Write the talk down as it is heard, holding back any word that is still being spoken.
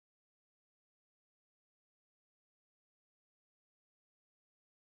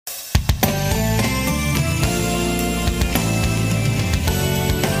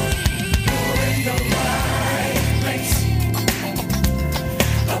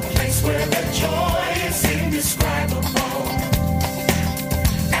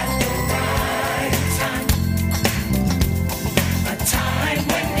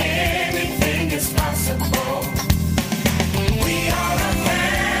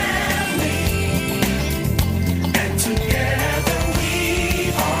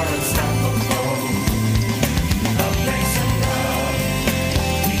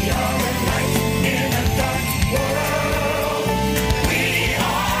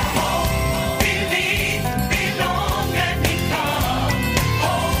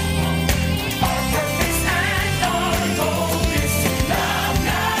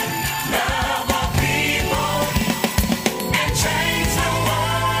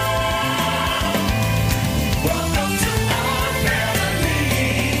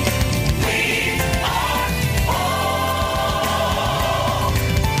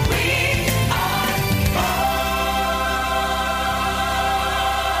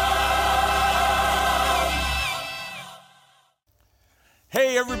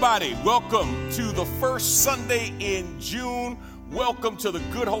Hey everybody, welcome to the first Sunday in June. Welcome to the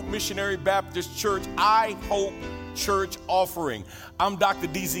Good Hope Missionary Baptist Church I Hope Church Offering. I'm Dr.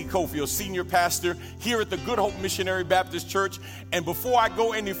 D.Z. Cofield, Senior Pastor here at the Good Hope Missionary Baptist Church. And before I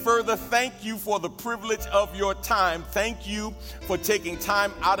go any further, thank you for the privilege of your time. Thank you for taking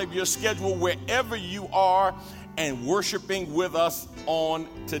time out of your schedule wherever you are and worshiping with us on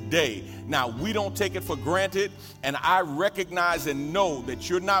today. Now, we don't take it for granted, and I recognize and know that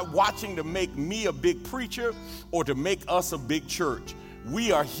you're not watching to make me a big preacher or to make us a big church.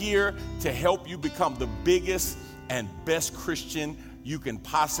 We are here to help you become the biggest and best Christian you can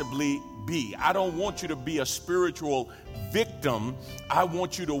possibly be. I don't want you to be a spiritual victim. I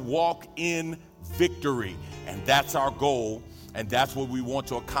want you to walk in victory, and that's our goal, and that's what we want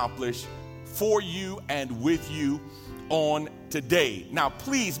to accomplish for you and with you on today. Now,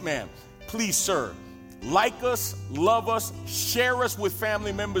 please, ma'am, please, sir, like us, love us, share us with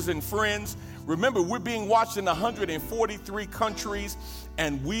family members and friends. Remember, we're being watched in 143 countries,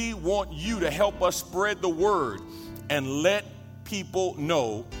 and we want you to help us spread the word and let people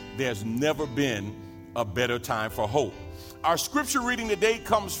know there's never been a better time for hope. Our scripture reading today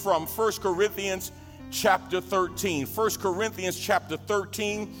comes from 1 Corinthians chapter 13. 1 Corinthians chapter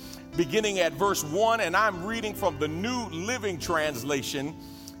 13, beginning at verse 1, and I'm reading from the New Living Translation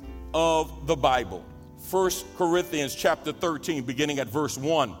of the Bible. 1 Corinthians chapter 13, beginning at verse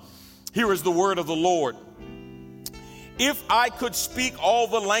 1. Here is the word of the Lord. If I could speak all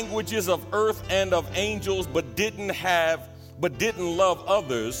the languages of earth and of angels, but didn't love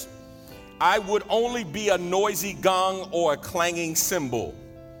others, I would only be a noisy gong or a clanging cymbal.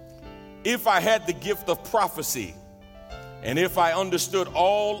 If I had the gift of prophecy, and if I understood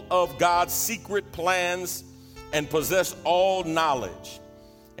all of God's secret plans and possessed all knowledge,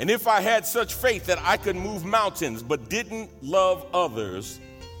 and if I had such faith that I could move mountains but didn't love others,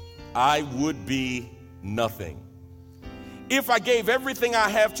 I would be nothing. If I gave everything I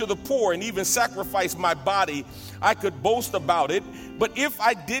have to the poor and even sacrificed my body, I could boast about it. But if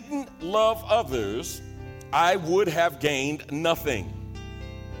I didn't love others, I would have gained nothing.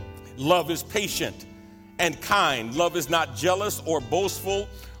 Love is patient and kind. Love is not jealous or boastful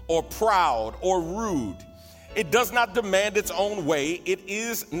or proud or rude. It does not demand its own way. It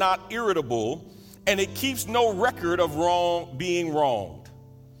is not irritable, and it keeps no record of being wronged.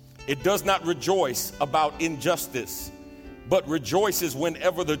 It does not rejoice about injustice, but rejoices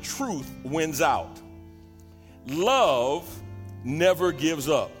whenever the truth wins out. Love never gives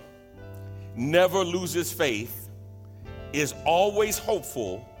up, never loses faith, is always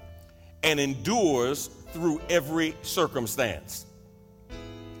hopeful, and endures through every circumstance.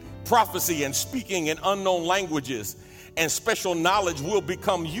 Prophecy and speaking in unknown languages and special knowledge will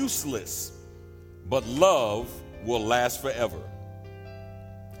become useless, but love will last forever.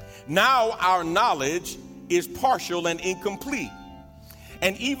 Now our knowledge is partial and incomplete,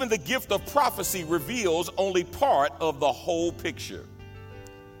 and even the gift of prophecy reveals only part of the whole picture.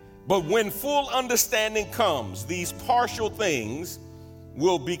 But when full understanding comes, these partial things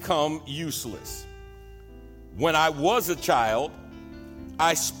will become useless. When I was a child,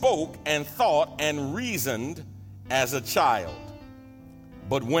 I spoke and thought and reasoned as a child.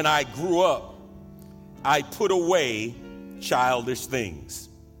 But when I grew up, I put away childish things.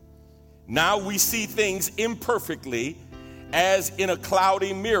 Now we see things imperfectly as in a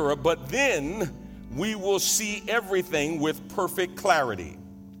cloudy mirror, but then we will see everything with perfect clarity.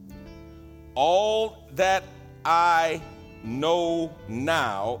 All that I know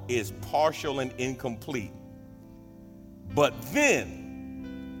now is partial and incomplete. But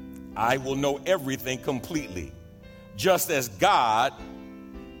then I will know everything completely, just as God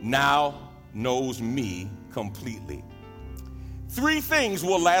now knows me completely. 3 things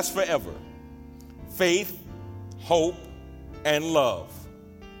will last forever: faith, hope, and love.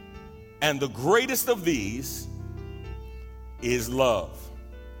 And the greatest of these is love.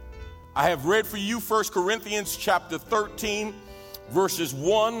 I have read for you 1 Corinthians chapter 13, verses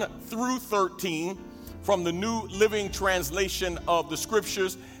 1 through 13 from the New Living Translation of the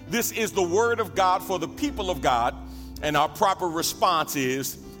Scriptures. This is the word of God for the people of God, and our proper response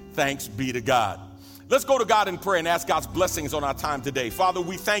is thanks be to God. Let's go to God in prayer and ask God's blessings on our time today. Father,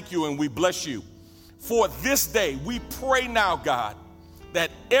 we thank you and we bless you for this day. We pray now, God,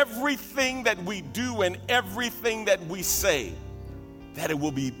 that everything that we do and everything that we say, that it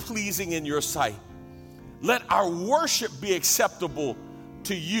will be pleasing in your sight. Let our worship be acceptable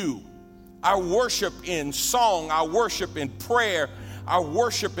to you. Our worship in song, our worship in prayer, our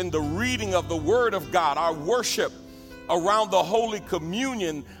worship in the reading of the Word of God, our worship around the Holy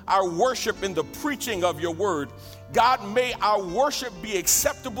Communion, our worship in the preaching of your Word. God, may our worship be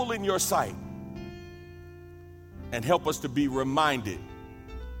acceptable in your sight. And help us to be reminded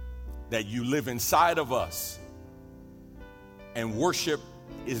that you live inside of us. And worship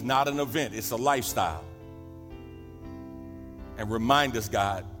is not an event, it's a lifestyle. And remind us,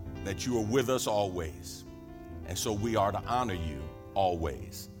 God, that you are with us always. And so we are to honor you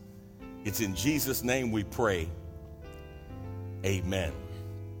always. It's in Jesus' name we pray. Amen.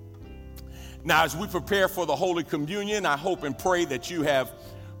 Now, as we prepare for the Holy Communion, I hope and pray that you have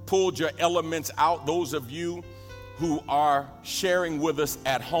pulled your elements out. Those of you who are sharing with us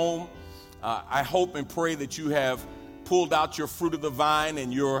at home, I hope and pray that you have pulled out your fruit of the vine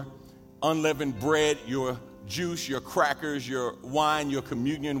and your unleavened bread, your juice, your crackers, your wine, your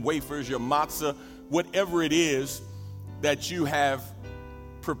communion wafers, your matzah, whatever it is that you have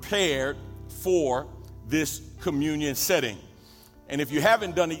prepared for this communion setting. And if you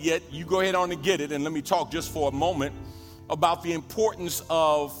haven't done it yet, you go ahead on and get it. And let me talk just for a moment about the importance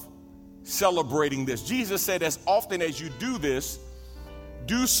of celebrating this. Jesus said, as often as you do this,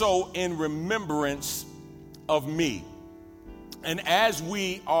 do so in remembrance of me. And as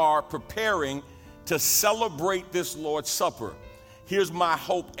we are preparing to celebrate this Lord's Supper, here's my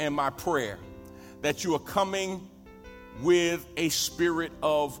hope and my prayer, that you are coming with a spirit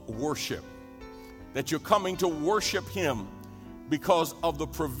of worship, that you're coming to worship him because of the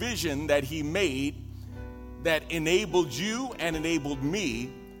provision that he made that enabled you and enabled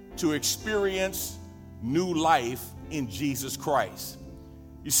me to experience new life in Jesus Christ.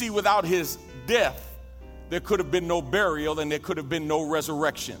 You see, without his death, there could have been no burial and there could have been no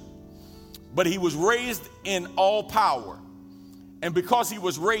resurrection. But he was raised in all power. And because he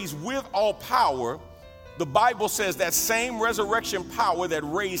was raised with all power, the Bible says that same resurrection power that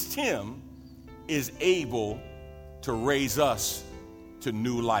raised him is able to raise us to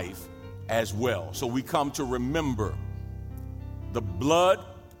new life as well. So we come to remember the blood,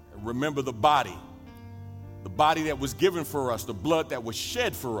 remember the body that was given for us, the blood that was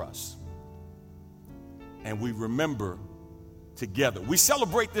shed for us. And we remember together. We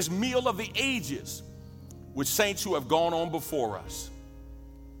celebrate this meal of the ages with saints who have gone on before us.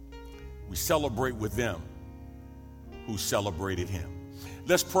 We celebrate with them who celebrated him.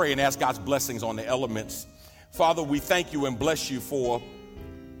 Let's pray and ask God's blessings on the elements. Father, we thank you and bless you for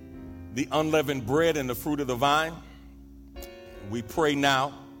the unleavened bread and the fruit of the vine. We pray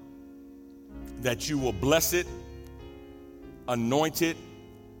now that you will bless it, anoint it,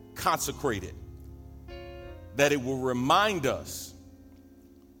 consecrate it, that it will remind us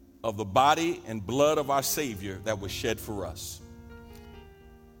of the body and blood of our Savior that was shed for us.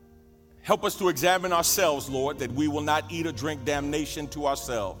 Help us to examine ourselves, Lord, that we will not eat or drink damnation to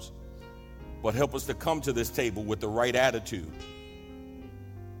ourselves, but help us to come to this table with the right attitude,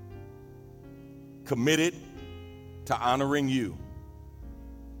 committed to honoring you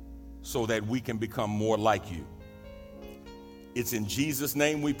so that we can become more like you. It's in Jesus'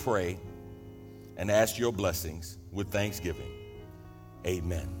 name we pray and ask your blessings with thanksgiving.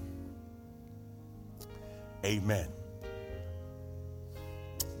 Amen. Amen.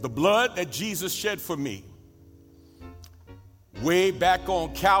 The blood that Jesus shed for me way back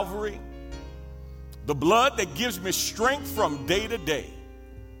on Calvary, the blood that gives me strength from day to day,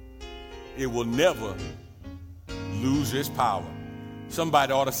 it will never lose its power.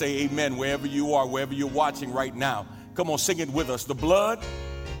 Somebody ought to say amen wherever you are, wherever you're watching right now. Come on, sing it with us. The blood.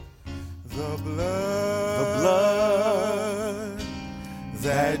 The blood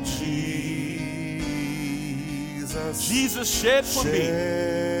that Jesus shed for me.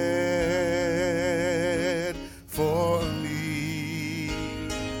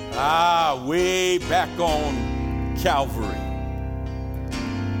 Way back on Calvary.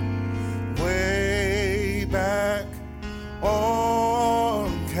 Way back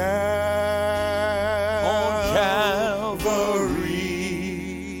on Calvary.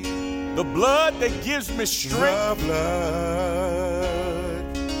 The blood that gives me strength. The blood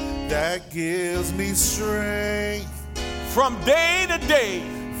that gives me strength. From day to day.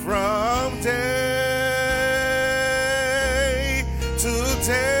 From day to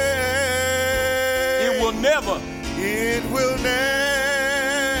day. It will never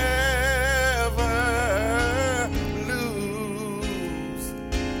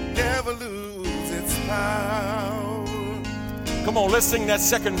lose its power. Come on, let's sing that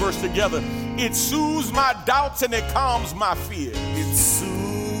second verse together. It soothes my doubts and it calms my fears. It soothes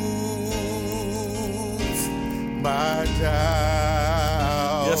my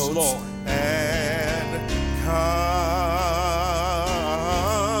doubts. Yes, Lord. And calms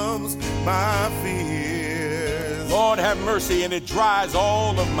my fears. Lord, have mercy, and it dries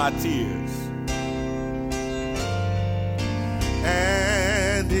all of my tears.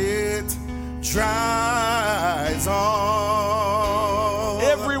 and it dries all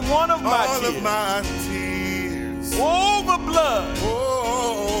every one of my all tears. of my tears. Oh, the blood.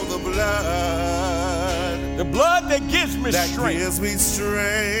 Oh, the blood that gives me that strength. gives me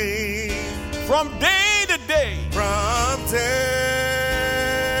strength From day to day. from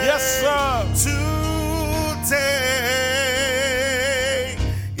day Yes, sir. to day.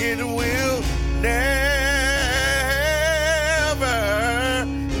 It will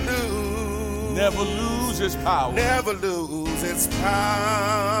Never lose its power. never lose its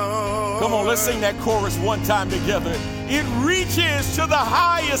power. Come on, let's sing that chorus one time together. It reaches to the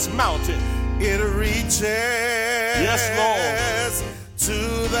highest mountain. It reaches, yes, Lord,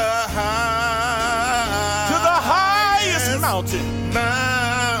 to the highest mountain.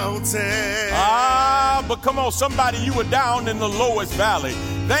 But come on, somebody, you were down in the lowest valley.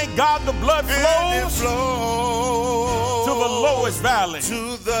 Thank God the blood flows to the lowest valley.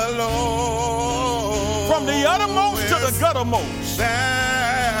 To the lowest From the uttermost to the guttermost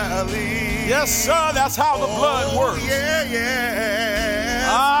valley. Yes, sir, that's how the blood works.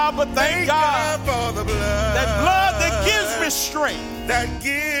 But thank God for the blood. That blood that gives me strength. That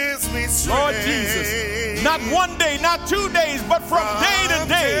gives me strength. Lord Jesus, not one day, not 2 days, but from day to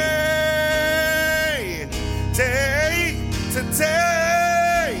day. Day to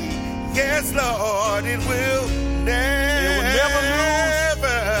day. Yes, Lord, it will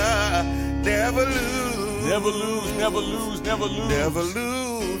never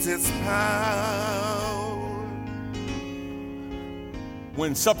lose its power.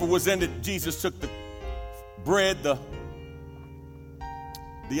 When supper was ended, Jesus took the bread, the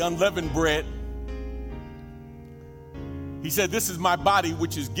unleavened bread. He said, "This is my body,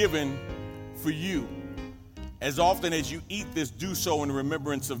 which is given for you. As often as you eat this, do so in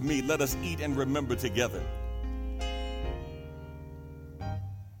remembrance of me." Let us eat and remember together.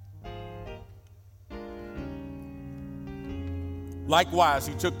 Likewise,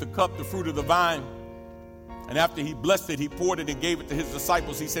 he took the cup, the fruit of the vine, and after he blessed it, he poured it and gave it to his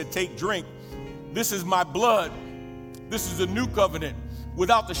disciples. He said, "Take, drink. This is my blood. This is the new covenant.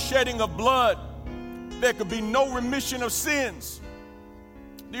 Without the shedding of blood, there could be no remission of sins."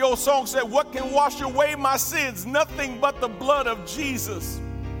 The old song said, "What can wash away my sins? Nothing but the blood of Jesus.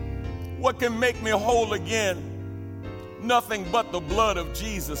 What can make me whole again? Nothing but the blood of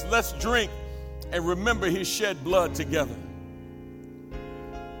Jesus." Let's drink and remember his shed blood together.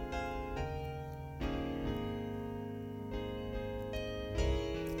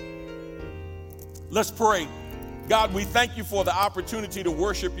 Let's pray. God, we thank you for the opportunity to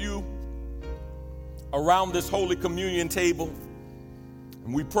worship you around this Holy Communion table.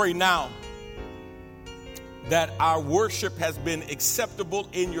 And we pray now that our worship has been acceptable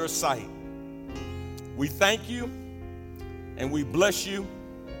in your sight. We thank you and we bless you.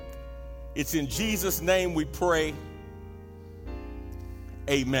 It's in Jesus' name we pray.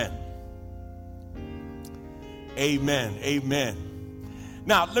 Amen. Amen. Amen.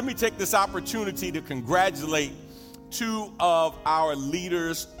 Now, let me take this opportunity to congratulate two of our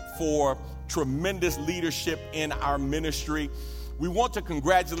leaders for tremendous leadership in our ministry. We want to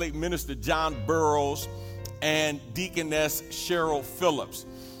congratulate Minister John Burroughs and Deaconess Cheryl Phillips.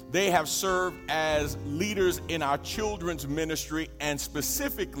 They have served as leaders in our children's ministry and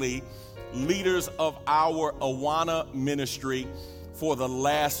specifically leaders of our Awana ministry for the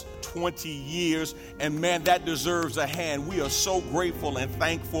last 20 years. And man, that deserves a hand. We are so grateful and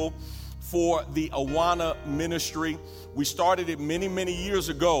thankful for the Awana ministry. We started it many, many years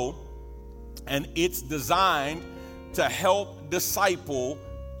ago, and it's designed to help disciple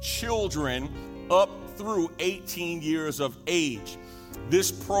children up through 18 years of age.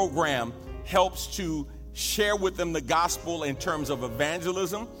 This program helps to share with them the gospel in terms of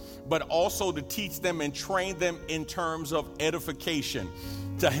evangelism, but also to teach them and train them in terms of edification,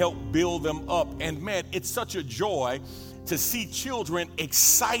 to help build them up. And man, it's such a joy to see children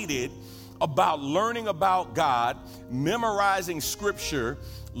excited about learning about God, memorizing scripture,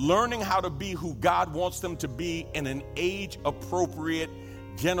 learning how to be who God wants them to be in an age-appropriate,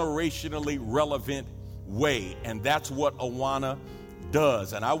 generationally relevant way. And that's what Awana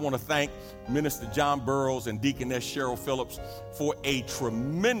does. And I want to thank Minister John Burroughs and Deaconess Cheryl Phillips for a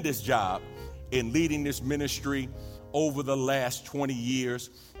tremendous job in leading this ministry over the last 20 years.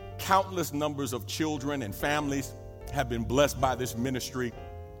 Countless numbers of children and families have been blessed by this ministry.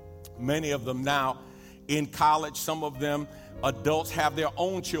 Many of them now in college. Some of them adults have their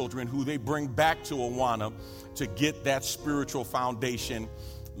own children who they bring back to Awana to get that spiritual foundation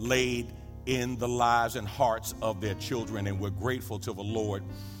laid in the lives and hearts of their children. And we're grateful to the Lord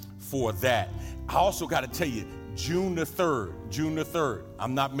for that. I also got to tell you, June the 3rd,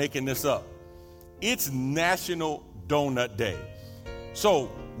 I'm not making this up. It's National Donut Day.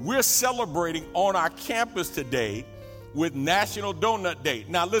 So we're celebrating on our campus today with National Donut Day.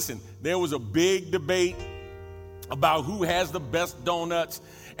 Now listen, there was a big debate about who has the best donuts.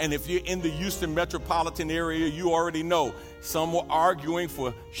 And if you're in the Houston metropolitan area, you already know. Some were arguing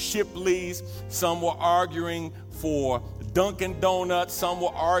for Shipley's. Some were arguing for Dunkin' Donuts. Some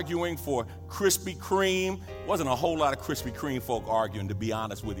were arguing for Krispy Kreme. Wasn't a whole lot of Krispy Kreme folk arguing, to be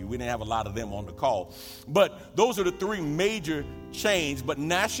honest with you. We didn't have a lot of them on the call. But those are the three major chains. But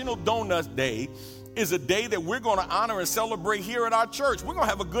National Donut Day is a day that we're going to honor and celebrate here at our church. We're going to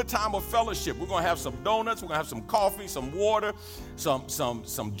have a good time of fellowship. We're going to have some donuts. We're going to have some coffee, some water, some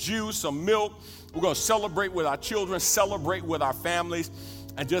juice, some milk. We're going to celebrate with our children, celebrate with our families,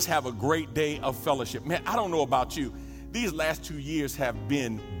 and just have a great day of fellowship. Man, I don't know about you. These last 2 years have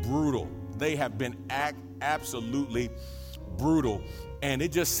been brutal. They have been absolutely brutal. And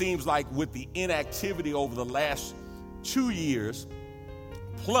it just seems like with the inactivity over the last 2 years,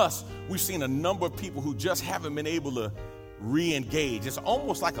 plus, we've seen a number of people who just haven't been able to re-engage. It's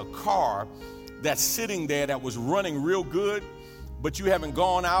almost like a car that's sitting there that was running real good, but you haven't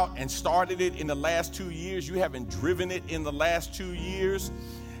gone out and started it in the last 2 years. You haven't driven it in the last 2 years.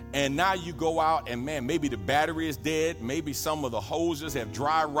 And now you go out and, man, maybe the battery is dead. Maybe some of the hoses have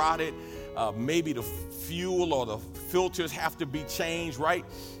dry rotted. Maybe the fuel or the filters have to be changed, right?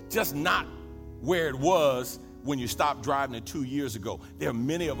 Just not where it was when you stopped driving it 2 years ago. There are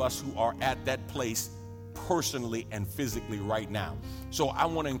many of us who are at that place personally and physically right now. So I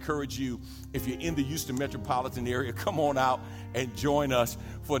want to encourage you, if you're in the Houston metropolitan area, come on out and join us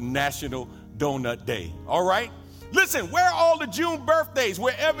for National Donut Day. All right? Listen, where are all the June birthdays?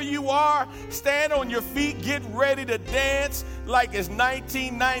 Wherever you are, stand on your feet, get ready to dance like it's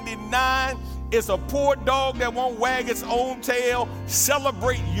 1999. It's a poor dog that won't wag its own tail.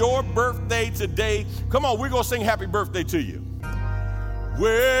 Celebrate your birthday today. Come on, we're going to sing happy birthday to you.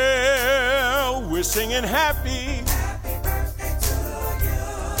 Well, we're singing happy birthday to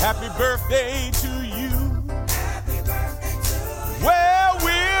you. Happy birthday to you. Happy birthday to you. Well,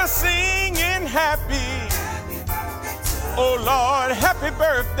 we're singing happy birthday to you. Oh, Lord, happy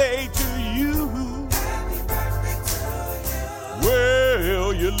birthday to you. Happy birthday to you.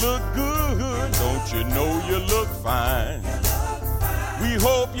 Well, you look good. Don't you know you look fine? We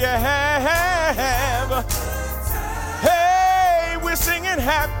hope you have. Hey, we're singing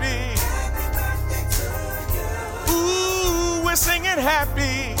happy. Birthday to you. Ooh, we're singing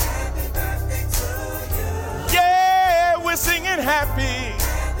happy. Birthday to you. Yeah, we're singing happy.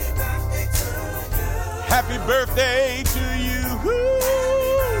 Birthday to you. Happy birthday to you.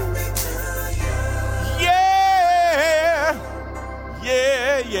 Birthday to you. Yeah.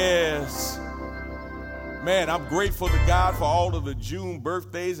 Yeah, yes. Man, I'm grateful to God for all of the June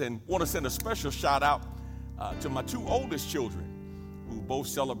birthdays and want to send a special shout out to my two oldest children who both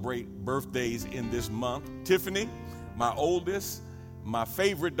celebrate birthdays in this month. Tiffany, my oldest, my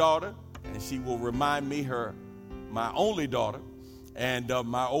favorite daughter, and she will remind me my only daughter, and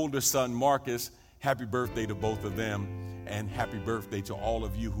my oldest son, Marcus. Happy birthday to both of them, and happy birthday to all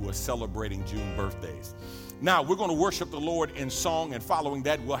of you who are celebrating June birthdays. Now, we're going to worship the Lord in song, and following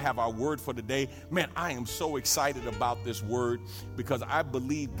that, we'll have our word for today. Man, I am so excited about this word because I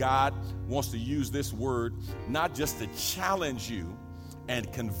believe God wants to use this word not just to challenge you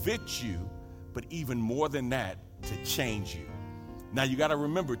and convict you, but even more than that, to change you. Now, you got to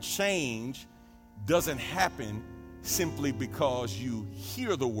remember, change doesn't happen simply because you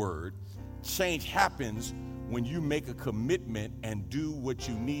hear the word. Change happens when you make a commitment and do what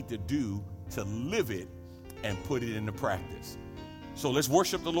you need to do to live it and put it into practice. So let's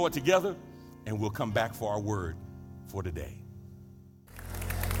worship the Lord together, and we'll come back for our word for today.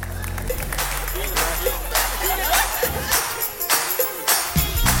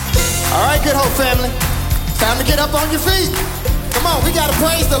 All right, Good Hope family. Time to get up on your feet. Come on, we got to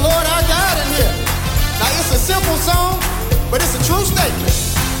praise the Lord our God in here. Now, it's a simple song, but it's a true statement.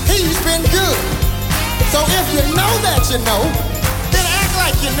 He's been good. So if you know that you know, then act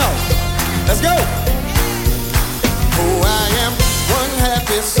like you know. Let's go. Oh, I am one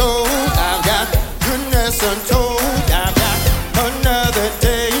happy soul. I've got goodness untold. I've got another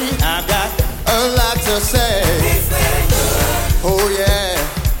day. I've got a lot to say. He's been good. Oh, yeah.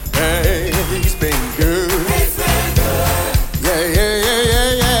 Hey, he's been good. He's been good. Yeah, yeah, yeah,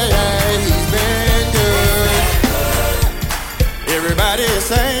 yeah, yeah, yeah. He's been good. Everybody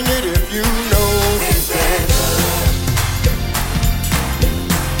sing it if you know he's been good.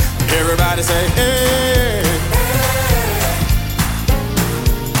 Everybody say, hey.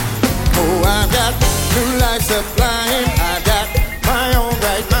 I've got new life supplying. I've got my own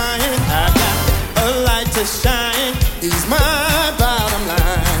right mind. I've got a light to shine. He's my bottom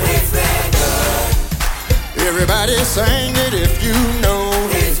line. He's been good. Everybody sing it if you know.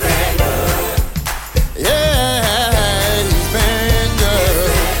 He's been good. Yeah, he's been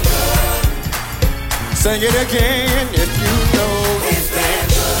good. Sing it again if you know. He's been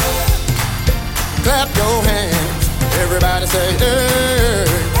good. Clap your hands. Everybody say, hey.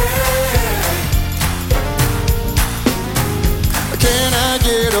 Can I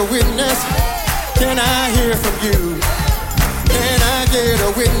get a witness? Can I hear from you? Can I get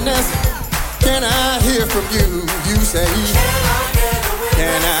a witness? Can I hear from you? You say,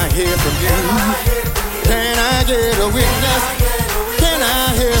 can I hear from you? Can I get a witness? Can I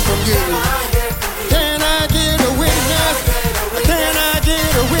hear from you? Can I get a witness? Can I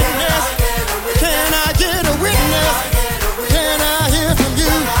get a witness? Can I get a witness? Can I hear from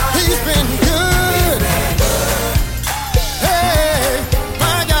you? He's been good. Hey,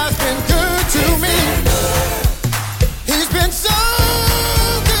 my God's been good to me. He's been so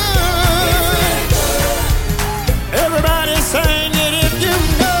good. Everybody sing it if you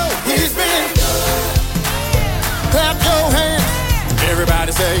know. He's been. Clap your hands.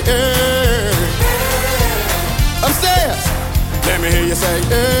 Everybody say, hey. Upstairs. Let me hear you say,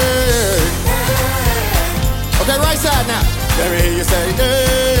 hey. Okay, right side now. Let me hear you say,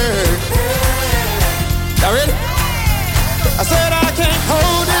 hey. Y'all ready? I said I can't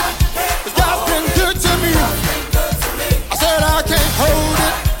hold it, 'cause God's been good to me. I said I can't hold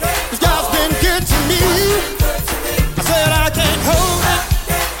it, 'cause God's been good to me. I said I can't hold it,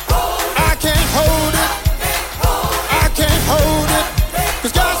 I can't hold it, I can't hold it,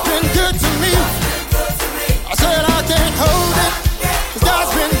 'cause God's been good to me. I said I can't hold it, 'cause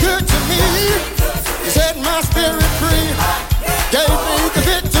God's been good to me. He set my spirit free, gave me the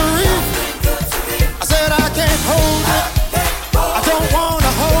victory. I said I can't hold it, I don't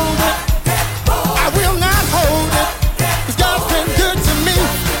wanna hold it, I will not hold it, 'cause God's been good to me.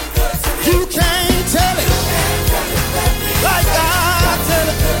 You can't tell it like I tell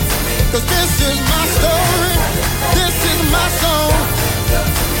it, 'cause this is my story, this is my song,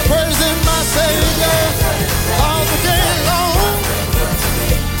 praising my Savior all the day long.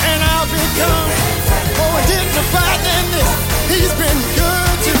 And I'll become more dignified than this. He's been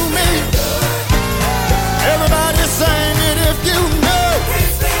good to me. Everybody sing it if you know.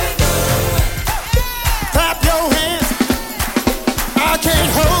 Clap your hands. I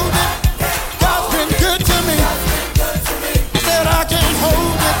can't hold it. God's been good to me. I said I can't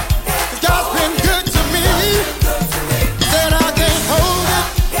hold it, 'cause God's been good to me. I said I can't hold it.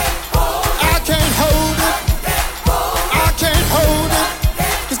 I can't hold it. I can't hold it,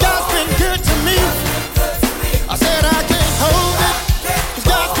 'cause God's been good to me. I said I can't hold it, 'cause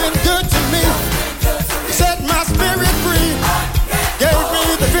God's been good to me. He set my spirit free, gave me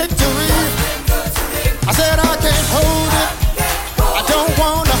the victory. I said I can't hold it, I don't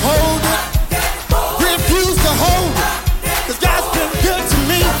wanna hold it, refuse to hold it, 'cause God's been good to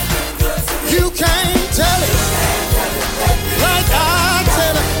me. You can't tell it like I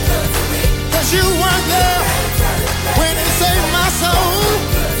tell it, 'cause you weren't there when he saved my soul.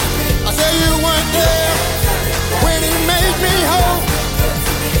 I say you weren't there when he made me whole.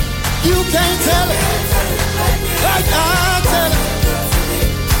 You can't tell it like I tell it.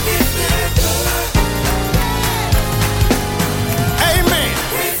 Amen.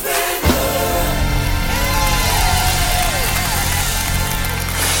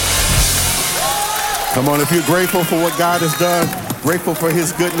 Come on, if you're grateful for what God has done, grateful for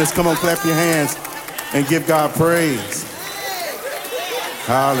his goodness, come on, clap your hands and give God praise.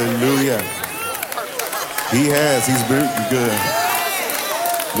 Hallelujah. He has. He's been good.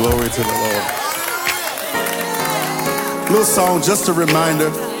 Glory to the Lord. Little song, just a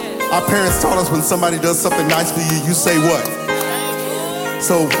reminder. Our parents taught us when somebody does something nice for you, you say what?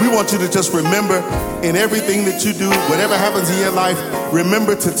 So we want you to just remember in everything that you do, whatever happens in your life,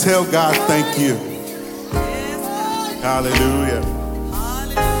 remember to tell God thank you. Hallelujah.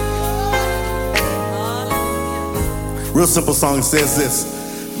 Real simple song, it says this.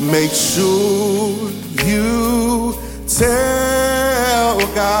 Make sure you tell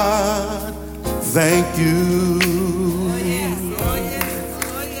God thank you.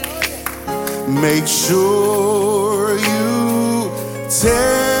 Make sure you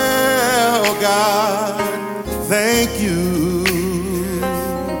tell God thank you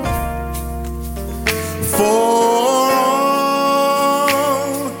for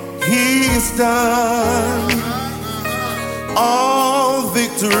all he's done, all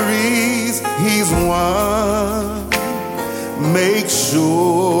victories he's won. Make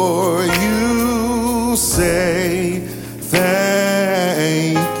sure you you say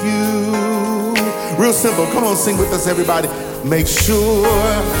thank you. Real simple. Come on, sing with us, everybody. Make sure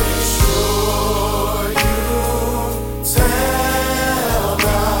you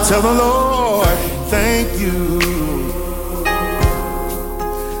tell the Lord thank you.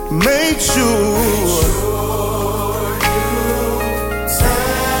 Make sure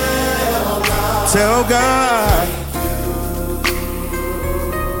tell God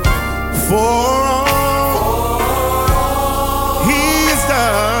for all He's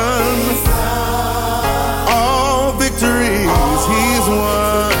done, all victories He's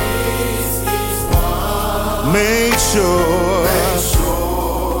won. Make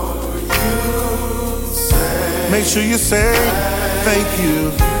sure you say thank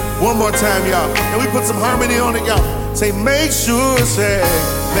you. One more time, y'all. And we put some harmony on it, y'all. Say, make sure, say,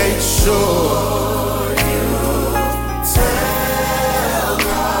 make sure you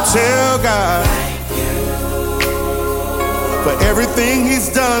tell God for everything He's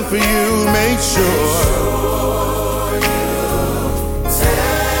done for you. Make sure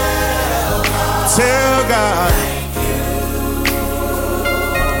tell God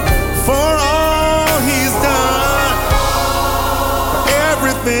for all He's done,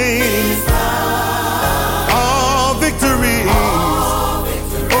 everything, all victories.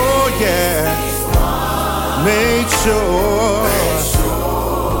 Oh yeah, make sure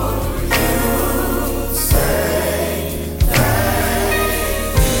you say thank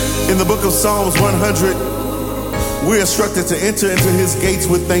you. In the book of Psalms 100, we're instructed to enter into His gates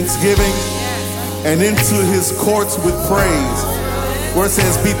with thanksgiving and into His courts with praise, where it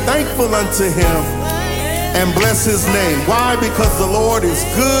says, be thankful unto Him and bless His name. Why? Because the Lord is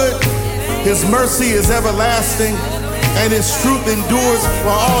good, His mercy is everlasting, and His truth endures for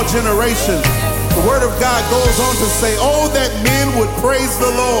all generations. The Word of God goes on to say, oh, that men would praise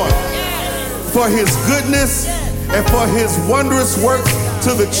the Lord for His goodness and for His wondrous works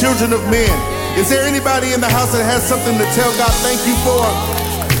to the children of men. Is there anybody in the house that has something to tell God thank you for?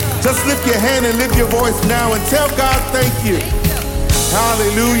 Just lift your hand and lift your voice now and tell God thank you.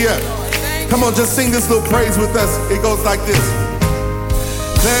 Hallelujah. Come on, just sing this little praise with us. It goes like this.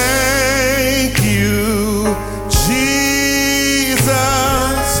 Thank you, Jesus.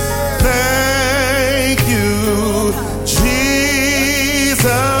 Thank you, Jesus.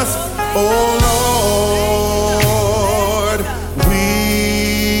 Oh Lord,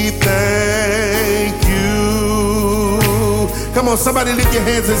 we thank you. Come on, somebody lift your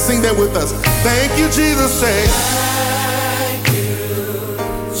hands and sing that with us. Thank you, Jesus. Say,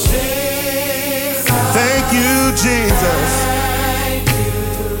 thank you, Jesus.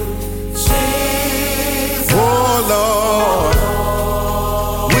 Oh Lord,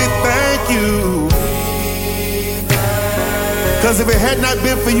 we thank you. Because if it had not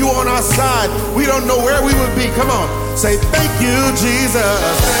been for you on our side, we don't know where we would be. Come on, say thank you,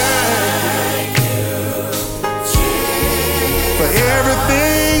 Jesus. Thank you, Jesus. For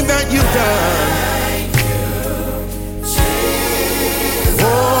everything that you've done.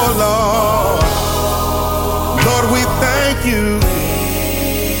 Oh Lord. Lord, we thank you.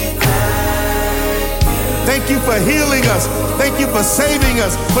 Thank you for healing us. Thank you for saving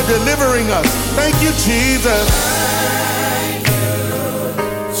us, for delivering us. Thank you, Jesus.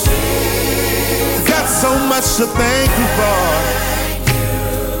 Got so much to thank you for.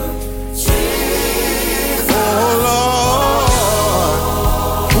 Oh,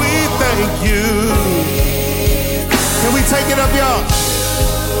 Lord, we thank you. Can we take it up, y'all?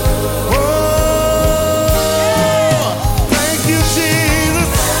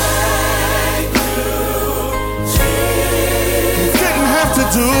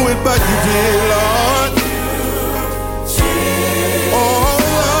 Do it, but you did, Lord. Oh,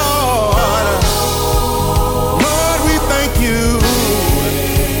 Lord. Lord, we thank you.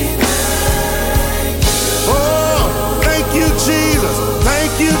 Oh, thank you, Jesus.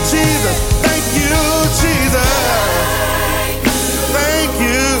 Thank you, Jesus. Thank you, Jesus. Thank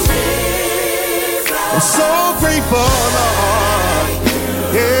you. I'm so grateful, Lord.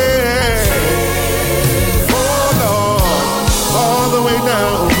 Yeah. All the way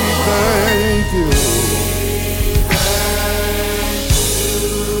down, we thank you.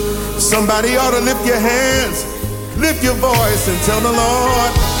 Somebody ought to lift your hands, lift your voice and tell the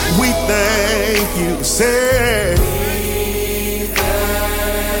Lord, we thank you. Say,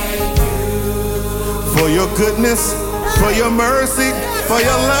 for your goodness, for your mercy, for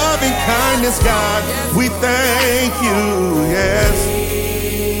your loving kindness, God, we thank you, yes.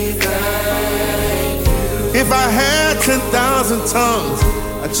 If I had 10,000 tongues,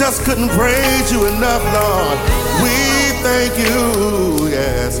 I just couldn't praise you enough, Lord. We thank you,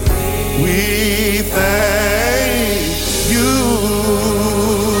 yes. We thank you.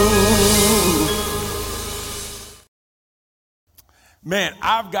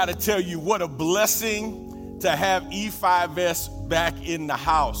 I've got to tell you what a blessing to have E5S back in the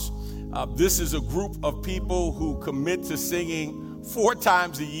house. This is a group of people who commit to singing 4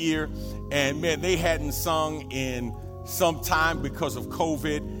 times a year. And man, they hadn't sung in some time because of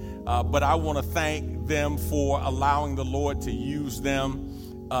COVID. But I want to thank them for allowing the Lord to use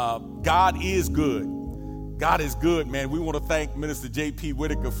them. God is good. God is good, man. We want to thank Minister J.P.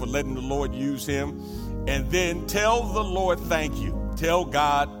 Whitaker for letting the Lord use him. And then tell the Lord thank you. Tell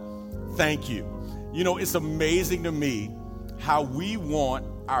God thank you. You know, it's amazing to me how we want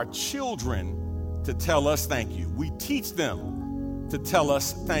our children to tell us thank you. We teach them to tell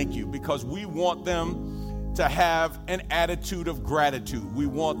us thank you because we want them to have an attitude of gratitude. We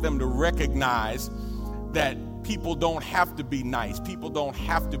want them to recognize that people don't have to be nice. People don't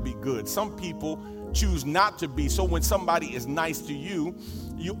have to be good. Some people choose not to be. So when somebody is nice to you,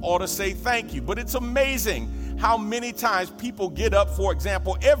 you ought to say thank you. But it's amazing how many times people get up, for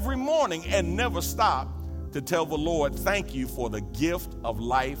example, every morning and never stop to tell the Lord thank you for the gift of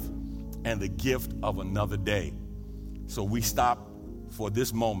life and the gift of another day. So we stop for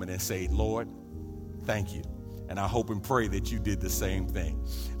this moment and say, Lord, thank you. And I hope and pray that you did the same thing.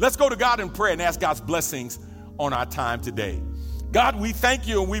 Let's go to God in prayer and ask God's blessings on our time today. God, we thank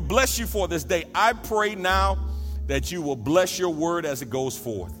you and we bless you for this day. I pray now that you will bless your word as it goes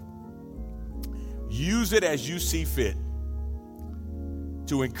forth. Use it as you see fit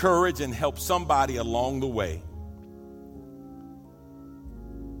to encourage and help somebody along the way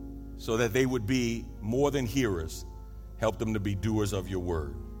so that they would be more than hearers. Help them to be doers of your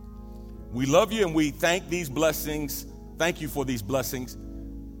word. We love you and we thank these blessings. Thank you for these blessings.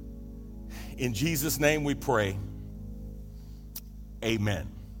 In Jesus' name we pray. Amen.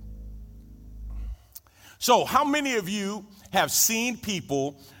 So how many of you have seen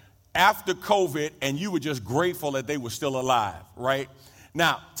people after COVID and you were just grateful that they were still alive, right?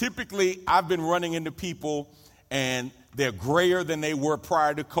 Now, typically I've been running into people and they're grayer than they were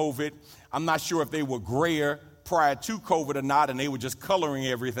prior to COVID. I'm not sure if they were grayer prior to COVID or not, and they were just coloring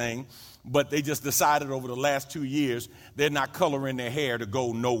everything, but they just decided over the last 2 years they're not coloring their hair to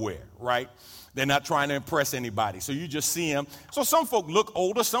go nowhere, right? They're not trying to impress anybody. So you just see them. So some folk look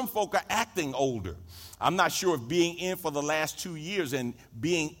older. Some folk are acting older. I'm not sure if being in for the last 2 years and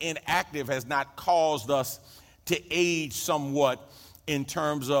being inactive has not caused us to age somewhat in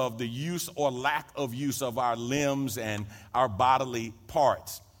terms of the use or lack of use of our limbs and our bodily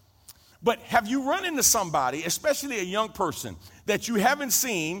parts. But have you run into somebody, especially a young person, that you haven't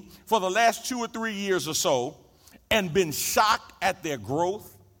seen for the last 2 or 3 years or so and been shocked at their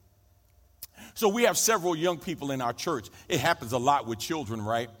growth? So we have several young people in our church. It happens a lot with children,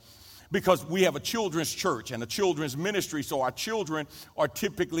 right? Because we have a children's church and a children's ministry, so our children are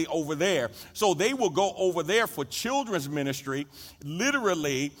typically over there. So they will go over there for children's ministry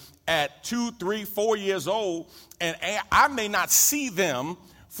literally at 2, 3, 4 years old, and I may not see them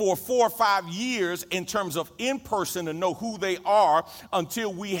for 4 or 5 years in terms of in person to know who they are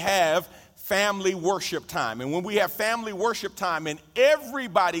until we have family worship time. And when we have family worship time and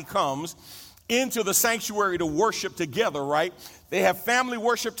everybody comes into the sanctuary to worship together, right? They have family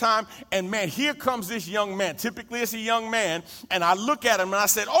worship time, and man, here comes this young man. Typically, it's a young man, and I look at him and I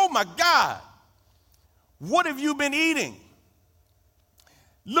said, oh my God, what have you been eating?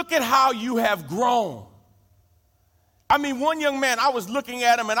 Look at how you have grown. I mean, one young man, I was looking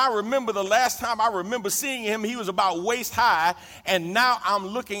at him, and I remember the last time I remember seeing him, he was about waist high, and now I'm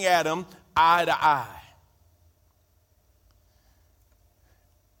looking at him eye to eye.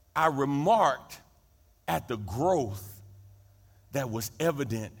 I remarked at the growth that was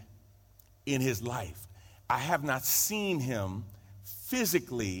evident in his life. I have not seen him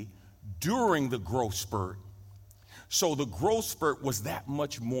physically during the growth spurt, so the growth spurt was that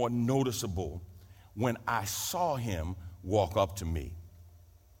much more noticeable when I saw him walk up to me.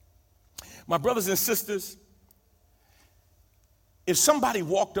 My brothers and sisters, if somebody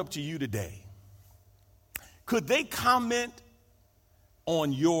walked up to you today, could they comment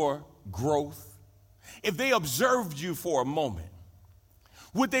on your growth? If they observed you for a moment,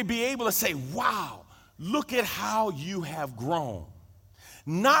 would they be able to say, wow, look at how you have grown?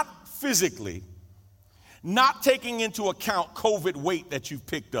 Not physically, not taking into account COVID weight that you've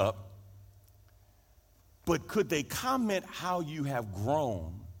picked up, but could they comment how you have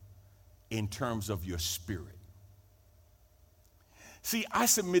grown in terms of your spirit? See, I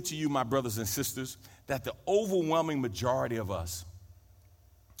submit to you, my brothers and sisters, that the overwhelming majority of us,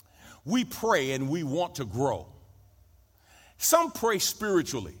 we pray and we want to grow. Some pray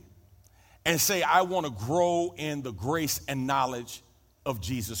spiritually and say, I want to grow in the grace and knowledge of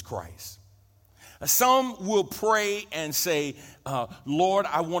Jesus Christ. Some will pray and say, Lord,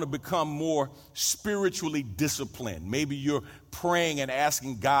 I want to become more spiritually disciplined. Maybe you're praying and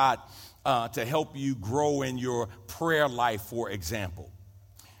asking God to help you grow in your prayer life, for example.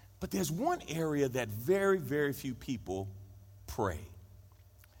 But there's one area that very, very few people pray.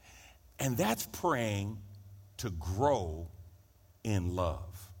 And that's praying to grow in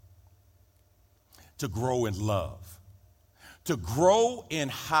love. To grow in love. To grow in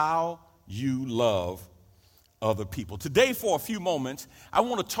how you love other people. Today, for a few moments, I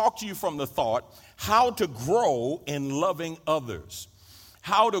want to talk to you from the thought, how to grow in loving others.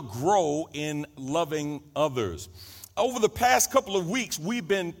 How to grow in loving others. Over the past couple of weeks, we've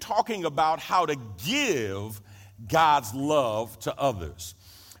been talking about how to give God's love to others.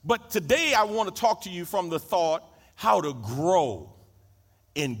 But today, I want to talk to you from the thought, how to grow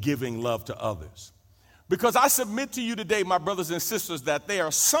in giving love to others. Because I submit to you today, my brothers and sisters, that there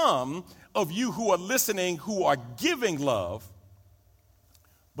are some of you who are listening who are giving love,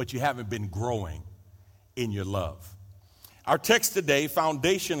 but you haven't been growing in your love. Our text today,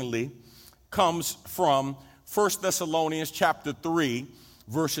 foundationally, comes from 1 Thessalonians chapter 3,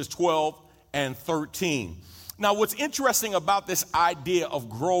 verses 12 and 13. Now, what's interesting about this idea of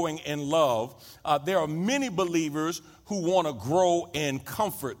growing in love, there are many believers who want to grow in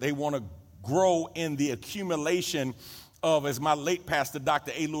comfort. They want to grow in the accumulation of, as my late pastor,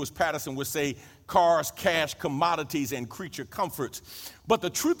 Dr. A. Lewis Patterson, would say, cars, cash, commodities, and creature comforts. But the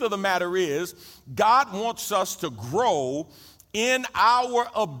truth of the matter is, God wants us to grow in our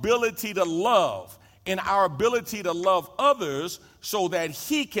ability to love, in our ability to love others, so that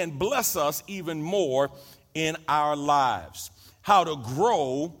He can bless us even more in our lives. How to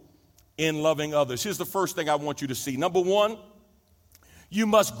grow in loving others. Here's the first thing I want you to see. Number one, you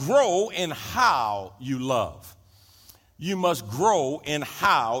must grow in how you love. You must grow in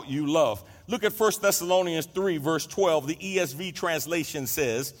how you love. Look at 1 Thessalonians 3, verse 12. The ESV translation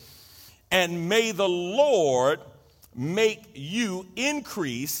says, "And may the Lord make you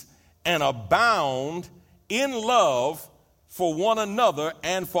increase and abound in love for one another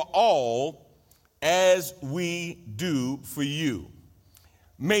and for all, as we do for you."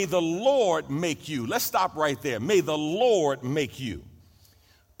 May the Lord make you. Let's stop right there. May the Lord make you.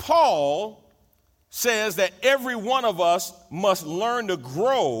 Paul says that every one of us must learn to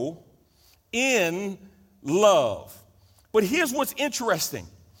grow in love. But here's what's interesting.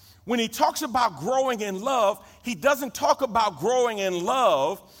 When he talks about growing in love, he doesn't talk about growing in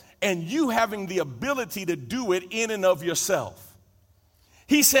love and you having the ability to do it in and of yourself.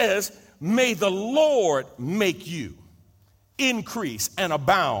 He says, may the Lord make you increase and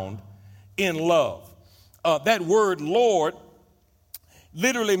abound in love. That word Lord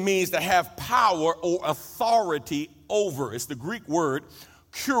literally means to have power or authority over. It's the Greek word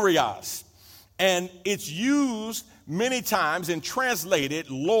kurios. And it's used many times and translated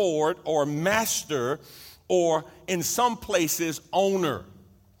Lord or master, or in some places owner.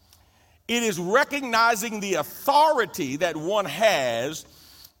 It is recognizing the authority that one has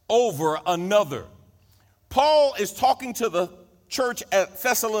over another. Paul is talking to the church at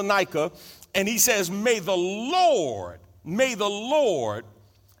Thessalonica, and he says, may the Lord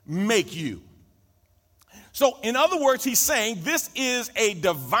make you. So, in other words, he's saying this is a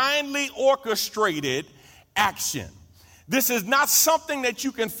divinely orchestrated action. This is not something that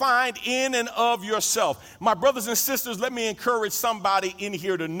you can find in and of yourself. My brothers and sisters, let me encourage somebody in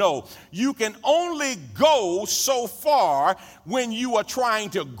here to know you can only go so far when you are trying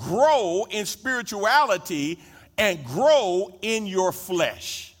to grow in spirituality and grow in your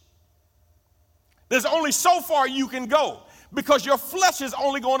flesh. There's only so far you can go because your flesh is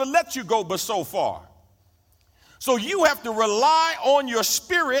only going to let you go but so far. So you have to rely on your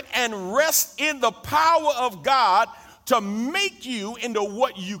spirit and rest in the power of God to make you into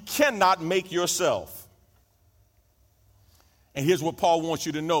what you cannot make yourself. And here's what Paul wants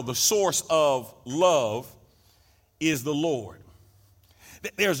you to know. The source of love is the Lord.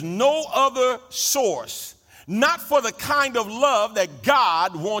 There's no other source, not for the kind of love that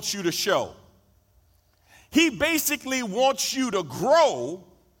God wants you to show. He basically wants you to grow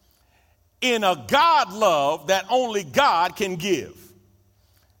in a God love that only God can give.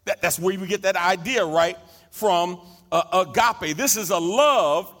 That's where we get that idea, right, from agape. This is a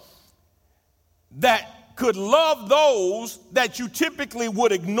love that could love those that you typically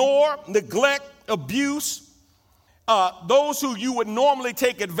would ignore, neglect, abuse, those who you would normally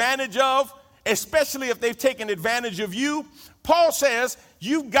take advantage of, especially if they've taken advantage of you. Paul says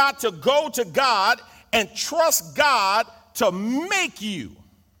you've got to go to God and trust God to make you.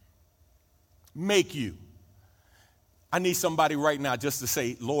 Make you. I need somebody right now just to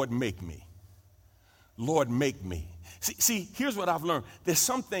say, Lord, make me. Lord, make me. See, here's what I've learned. There's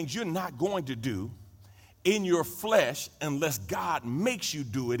some things you're not going to do in your flesh unless God makes you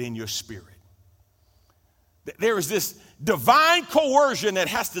do it in your spirit. There is this divine coercion that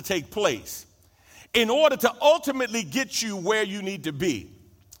has to take place in order to ultimately get you where you need to be.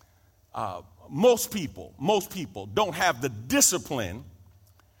 Most people don't have the discipline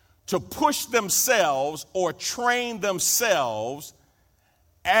to push themselves or train themselves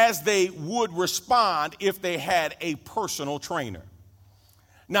as they would respond if they had a personal trainer.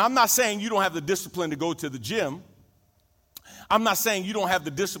 Now, I'm not saying you don't have the discipline to go to the gym. I'm not saying you don't have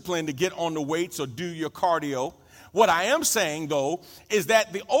the discipline to get on the weights or do your cardio. What I am saying, though, is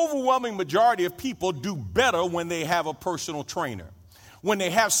that the overwhelming majority of people do better when they have a personal trainer, when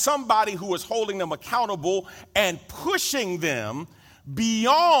they have somebody who is holding them accountable and pushing them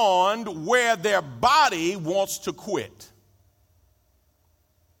beyond where their body wants to quit.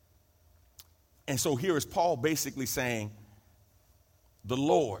 And so here is Paul basically saying, the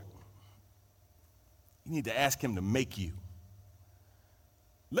Lord, you need to ask him to make you.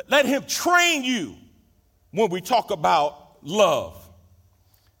 Let him train you when we talk about love.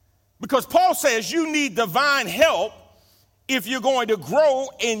 Because Paul says you need divine help if you're going to grow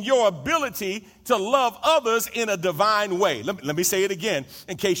in your ability to love others in a divine way. Let me say it again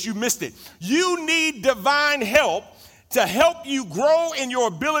in case you missed it. You need divine help to help you grow in your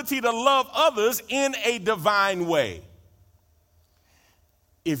ability to love others in a divine way.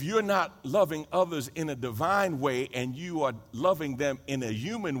 If you're not loving others in a divine way and you are loving them in a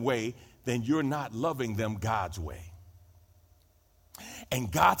human way, then you're not loving them God's way.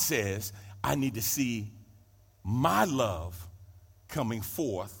 And God says, I need to see my love coming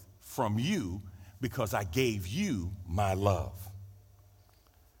forth from you because I gave you my love.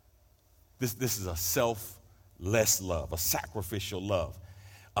 This is a selfless love, a sacrificial love,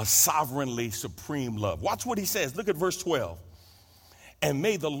 a sovereignly supreme love. Watch what he says. Look at verse 12. And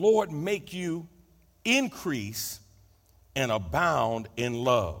may the Lord make you increase and abound in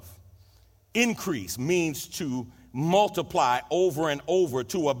love. Increase means to multiply over and over.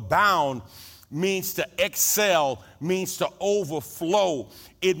 To abound means to excel, means to overflow.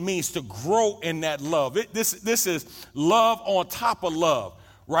 It means to grow in that love. This is love on top of love,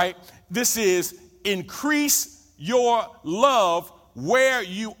 right? This is increase your love where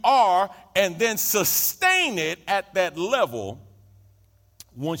you are and then sustain it at that level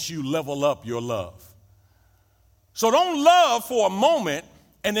once you level up your love. So don't love for a moment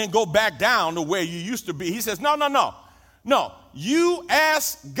and then go back down to where you used to be. He says, no. You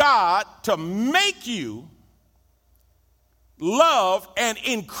ask God to make you love and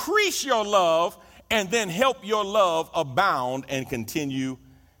increase your love and then help your love abound and continue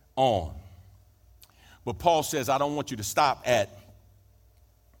on. But Paul says, I don't want you to stop at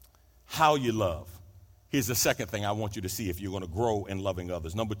how you love. Here's the second thing I want you to see if you're going to grow in loving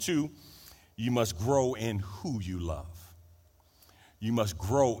others. Number two, you must grow in who you love. You must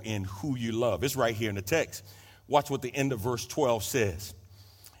grow in who you love. It's right here in the text. Watch what the end of verse 12 says.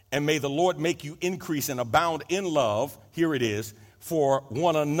 And may the Lord make you increase and abound in love, here it is, for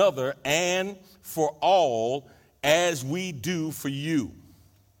one another and for all as we do for you.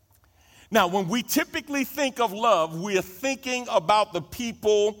 Now, when we typically think of love, we're thinking about the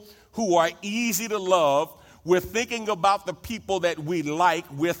people who are easy to love. We're thinking about the people that we like.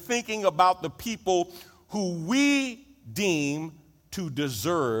 We're thinking about the people who we deem to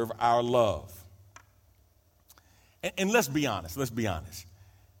deserve our love. And let's be honest.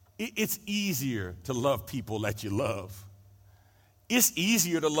 It's easier to love people that you love. It's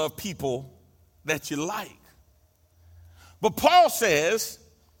easier to love people that you like. But Paul says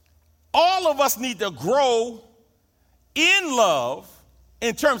all of us need to grow in love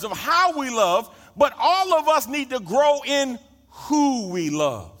in terms of how we love, but all of us need to grow in who we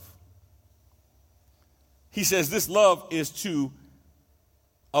love. He says this love is to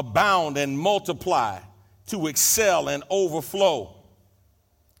abound and multiply, to excel and overflow.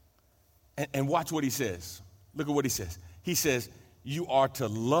 And watch what he says. Look at what he says. He says, you are to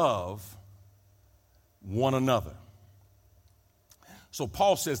love one another. So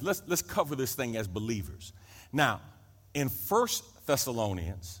Paul says, let's cover this thing as believers. Now, in 1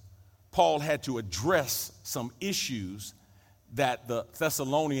 Thessalonians, Paul had to address some issues that the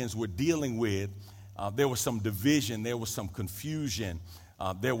Thessalonians were dealing with. There was some division, there was some confusion,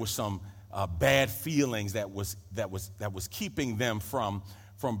 there was some bad feelings that was keeping them from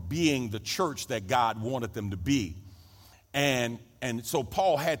being the church that God wanted them to be. And so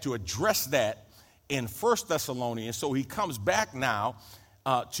Paul had to address that in 1 Thessalonians. So he comes back now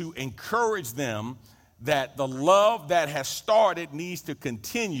to encourage them that the love that has started needs to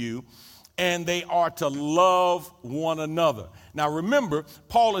continue, and they are to love one another. Now remember,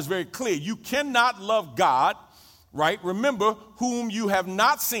 Paul is very clear. You cannot love God, right? Remember, whom you have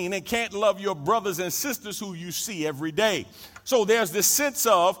not seen, and can't love your brothers and sisters who you see every day. So there's this sense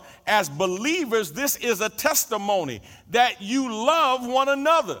of, as believers, this is a testimony that you love one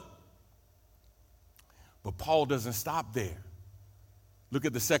another. But Paul doesn't stop there. Look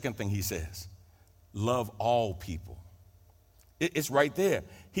at the second thing he says. Love all people. It's right there.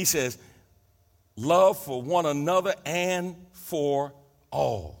 He says, love for one another and for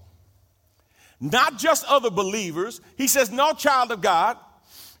all. Not just other believers. He says, no, child of God,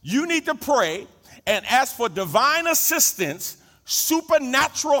 you need to pray and ask for divine assistance,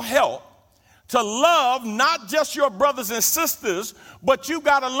 supernatural help, to love not just your brothers and sisters, but you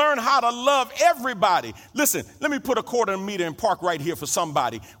got to learn how to love everybody. Listen, let me put a quarter meter and park right here for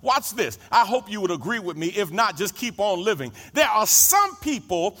somebody. Watch this. I hope you would agree with me. If not, just keep on living. There are some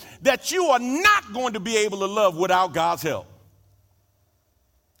people that you are not going to be able to love without God's help.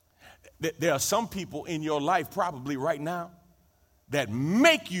 There are some people in your life probably right now that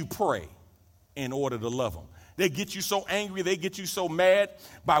make you pray in order to love them. They get you so angry, they get you so mad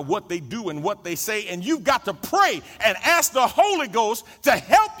by what they do and what they say, and you've got to pray and ask the Holy Ghost to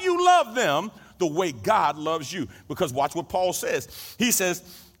help you love them the way God loves you. Because watch what Paul says. He says,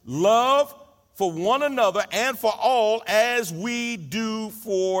 love for one another and for all as we do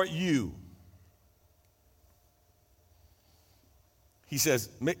for you. He says,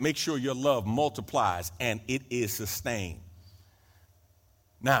 make sure your love multiplies and it is sustained.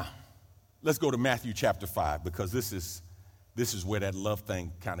 Now, let's go to Matthew chapter 5, because this is where that love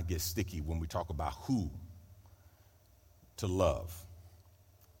thing kind of gets sticky when we talk about who to love.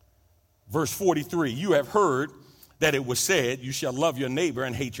 Verse 43, you have heard that it was said, you shall love your neighbor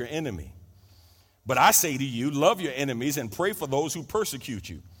and hate your enemy. But I say to you, love your enemies and pray for those who persecute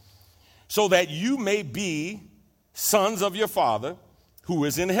you, so that you may be sons of your Father who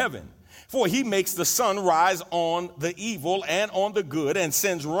is in heaven. For he makes the sun rise on the evil and on the good, and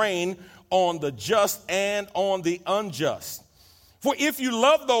sends rain on the just and on the unjust. For if you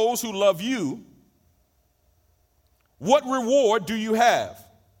love those who love you, what reward do you have?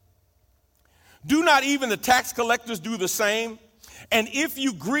 Do not even the tax collectors do the same? And if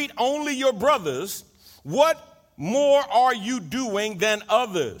you greet only your brothers, what more are you doing than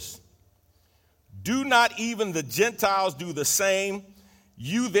others? Do not even the Gentiles do the same?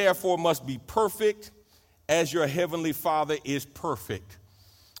 You therefore must be perfect as your heavenly Father is perfect.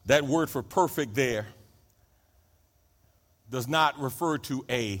 That word for perfect there does not refer to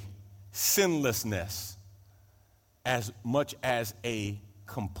a sinlessness as much as a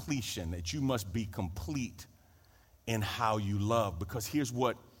completion, that you must be complete in how you love. Because here's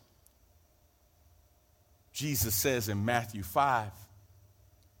what Jesus says in Matthew 5.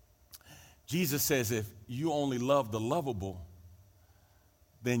 Jesus says, if you only love the lovable,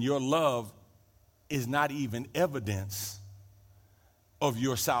 then your love is not even evidence of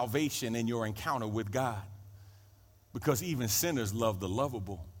your salvation and your encounter with God. Because even sinners love the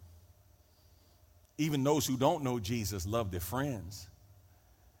lovable. Even those who don't know Jesus love their friends.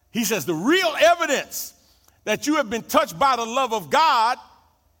 He says the real evidence that you have been touched by the love of God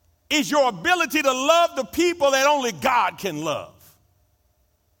is your ability to love the people that only God can love.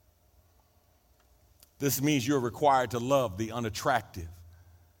 This means you're required to love the unattractive.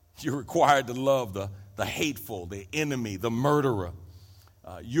 You're required to love the hateful, the enemy, the murderer.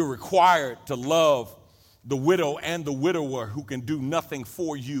 You're required to love the widow and the widower who can do nothing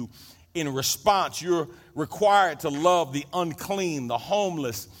for you in response. You're required to love the unclean, the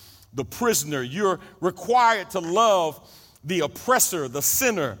homeless, the prisoner. You're required to love the oppressor, the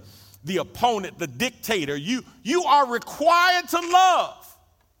sinner, the opponent, the dictator. You are required to love.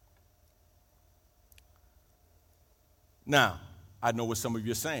 Now, I know what some of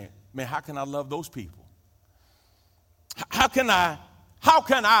you are saying. Man, how can I love those people? How can I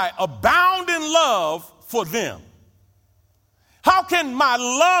abound in love for them? How can my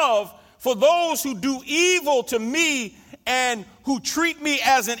love for those who do evil to me and who treat me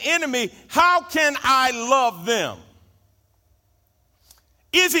as an enemy, how can I love them?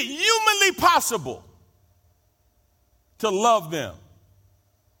 Is it humanly possible to love them?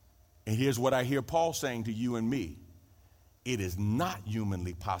 And here's what I hear Paul saying to you and me. It is not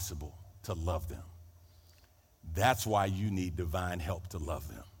humanly possible to love them. That's why you need divine help to love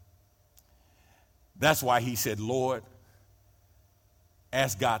them. That's why he said, Lord,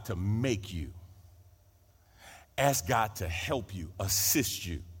 ask God to make you. Ask God to help you, assist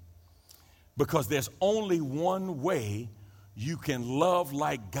you. Because there's only one way you can love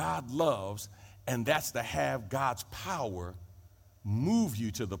like God loves, and that's to have God's power move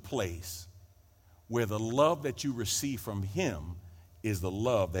you to the place where the love that you receive from him is the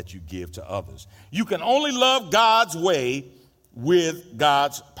love that you give to others. You can only love God's way with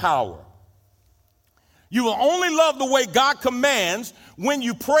God's power. You will only love the way God commands when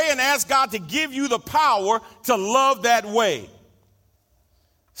you pray and ask God to give you the power to love that way.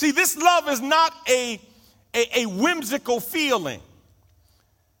 See, this love is not a whimsical feeling.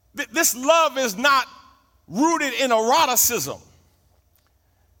 This love is not rooted in eroticism.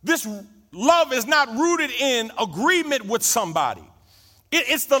 This love is not rooted in agreement with somebody.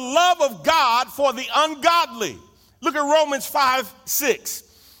 It's the love of God for the ungodly. Look at Romans 5:6.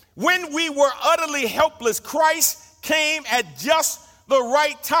 When we were utterly helpless, Christ came at just the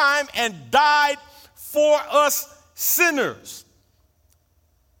right time and died for us sinners.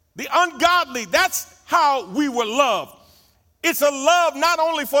 The ungodly, that's how we were loved. It's a love not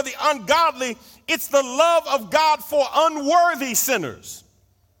only for the ungodly, it's the love of God for unworthy sinners.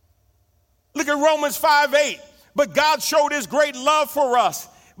 Look at Romans 5:8. But God showed his great love for us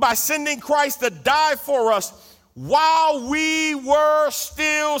by sending Christ to die for us while we were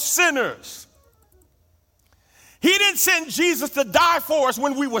still sinners. He didn't send Jesus to die for us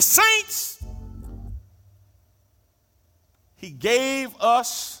when we were saints. He gave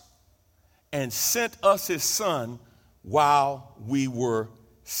us and sent us his son while we were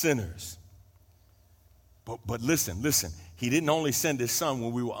sinners. But listen. He didn't only send his son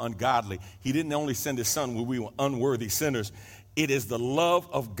when we were ungodly. He didn't only send his son when we were unworthy sinners. It is the love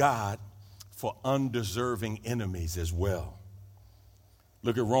of God for undeserving enemies as well.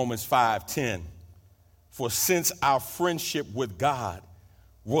 Look at Romans 5:10. For since our friendship with God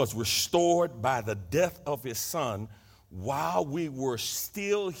was restored by the death of his son while we were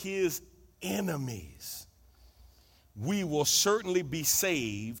still his enemies, we will certainly be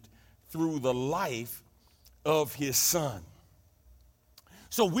saved through the life of his son.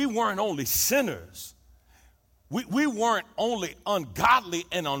 So we weren't only sinners. We weren't only ungodly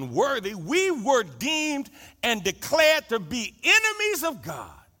and unworthy. We were deemed and declared to be enemies of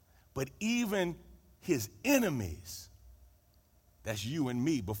God. But even his enemies, that's you and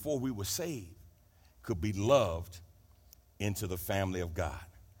me, before we were saved, could be loved into the family of God.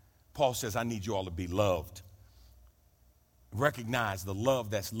 Paul says, I need you all to be loved. Recognize the love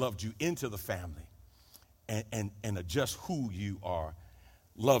that's loved you into the family and adjust who you are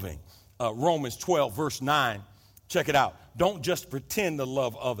loving. Romans 12, verse 9, check it out. Don't just pretend to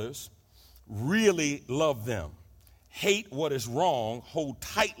love others. Really love them. Hate what is wrong. Hold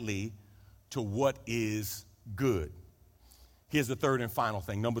tightly to what is good. Here's the third and final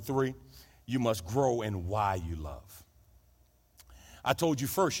thing. Number 3, you must grow in why you love. I told you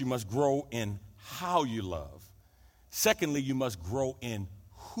first, you must grow in how you love. Secondly, you must grow in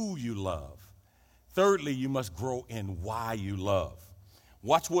who you love. Thirdly, you must grow in why you love.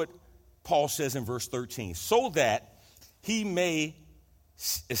 Watch what Paul says in verse 13. So that he may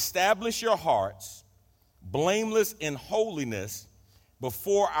establish your hearts blameless in holiness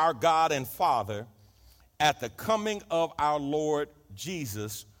before our God and Father at the coming of our Lord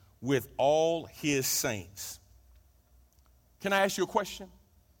Jesus with all his saints. Can I ask you a question?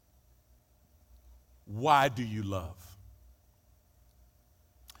 Why do you love?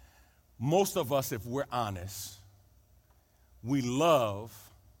 Most of us, if we're honest, we love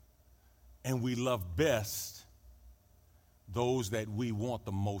and we love best those that we want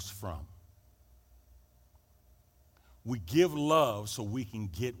the most from. We give love so we can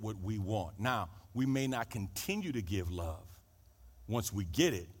get what we want. Now, we may not continue to give love once we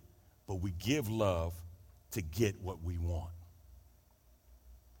get it, but we give love to get what we want.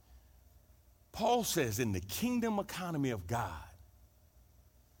 Paul says in the kingdom economy of God,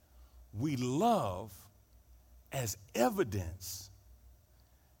 we love as evidence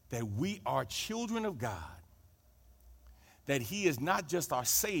that we are children of God, that he is not just our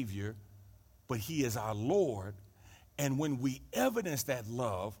Savior, but he is our Lord. And when we evidence that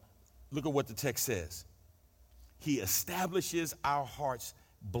love, look at what the text says. He establishes our hearts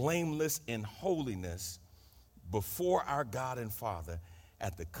blameless in holiness before our God and Father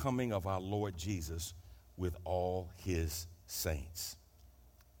at the coming of our Lord Jesus with all his saints.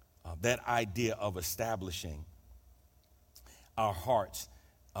 That idea of establishing our hearts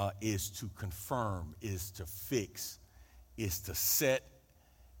is to confirm, is to fix, is to set,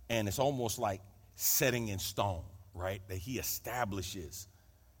 and it's almost like setting in stone, right? That he establishes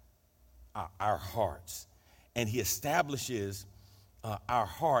our hearts, and he establishes our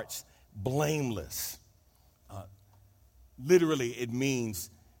hearts blameless. Literally, it means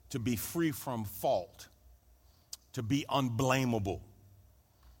to be free from fault, to be unblameable.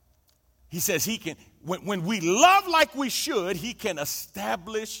 He says he can, when we love like we should, he can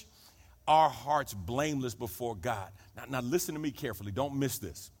establish our hearts blameless before God. Now listen to me carefully. Don't miss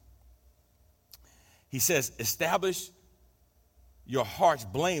this. He says, establish your hearts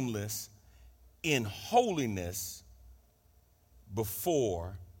blameless in holiness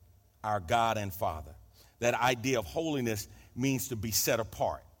before our God and Father. That idea of holiness means to be set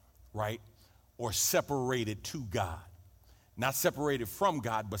apart, right? Or separated to God. Not separated from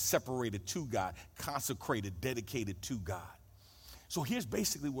God, but separated to God, consecrated, dedicated to God. So here's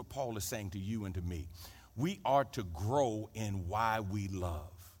basically what Paul is saying to you and to me. We are to grow in why we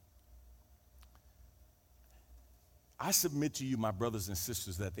love. I submit to you, my brothers and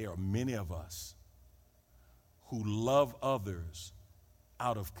sisters, that there are many of us who love others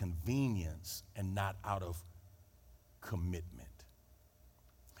out of convenience and not out of commitment.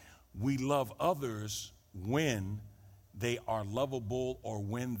 We love others when they are lovable or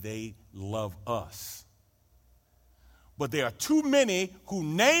when they love us. But there are too many who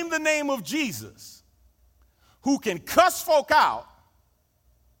name the name of Jesus who can cuss folk out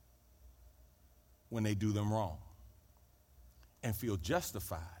when they do them wrong and feel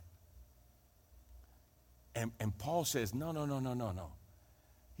justified. And Paul says, no.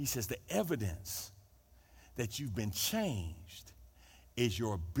 He says the evidence that you've been changed is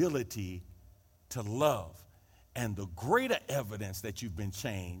your ability to love. And the greater evidence that you've been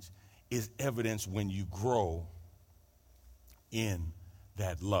changed is evidence when you grow in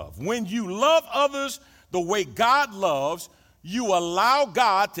that love. When you love others the way God loves, you allow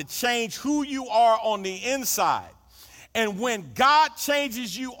God to change who you are on the inside. And when God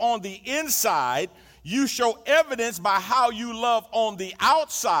changes you on the inside, you show evidence by how you love on the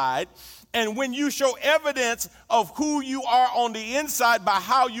outside. And when you show evidence of who you are on the inside by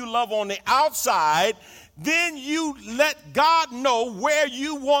how you love on the outside, then you let God know where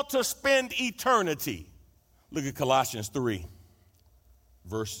you want to spend eternity. Look at Colossians 3,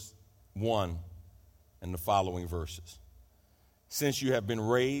 verse 1 and the following verses. Since you have been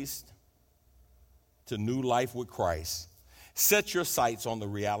raised to new life with Christ, set your sights on the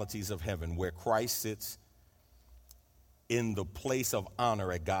realities of heaven, where Christ sits in the place of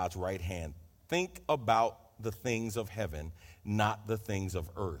honor at God's right hand. Think about the things of heaven, not the things of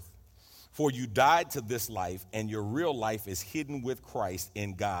earth. For you died to this life, and your real life is hidden with Christ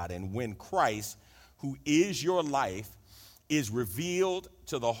in God. And when Christ, who is your life, is revealed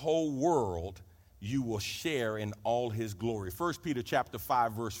to the whole world, you will share in all his glory. 1 Peter chapter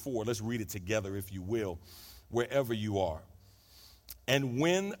 5, verse 4. Let's read it together, if you will, wherever you are. And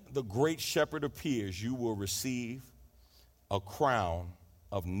when the great shepherd appears, you will receive a crown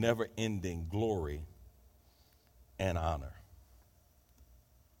of never-ending glory and honor.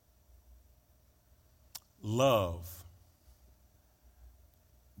 Love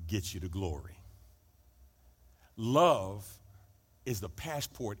gets you to glory. Love is the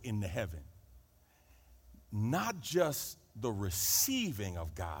passport into heaven. Not just the receiving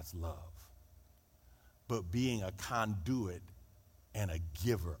of God's love, but being a conduit and a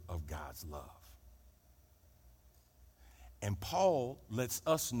giver of God's love. And Paul lets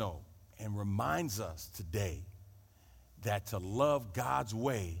us know and reminds us today that to love God's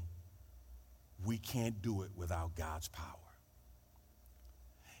way, we can't do it without God's power.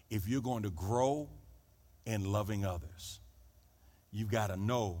 If you're going to grow in loving others, you've got to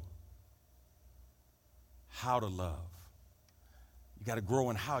know how to love. You got to grow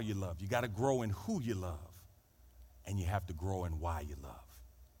in how you love. You got to grow in who you love. And you have to grow in why you love.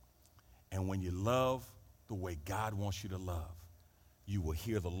 And when you love the way God wants you to love, you will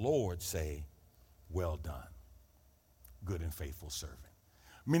hear the Lord say, well done, good and faithful servant.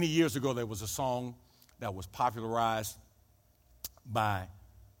 Many years ago, there was a song that was popularized by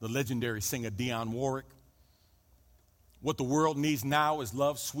the legendary singer Dionne Warwick. What the world needs now is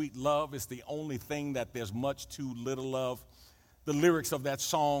love, sweet love. It's the only thing that there's much too little of. The lyrics of that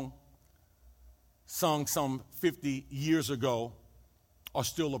song, sung some 50 years ago, are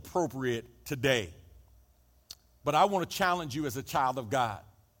still appropriate today. But I want to challenge you as a child of God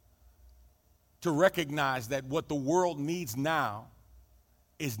to recognize that what the world needs now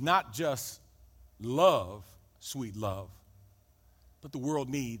is not just love, sweet love, but the world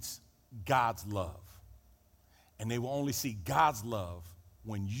needs God's love. And they will only see God's love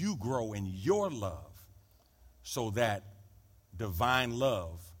when you grow in your love, so that divine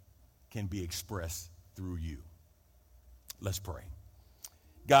love can be expressed through you. Let's pray.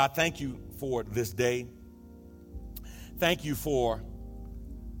 God, thank you for this day. Thank you for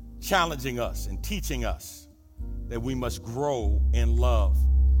challenging us and teaching us that we must grow in love.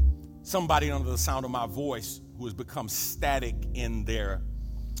 Somebody under the sound of my voice who has become static in their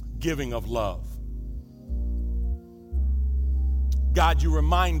giving of love. God, you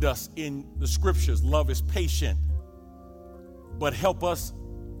remind us in the scriptures, love is patient, but help us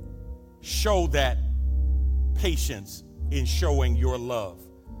show that patience in showing your love.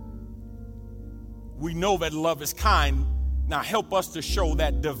 We know that love is kind. Now help us to show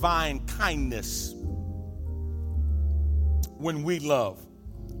that divine kindness when we love.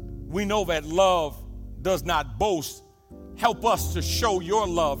 We know that love does not boast. Help us to show your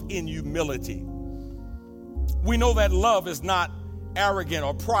love in humility. We know that love is not arrogant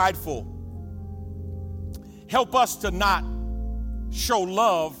or prideful. Help us to not show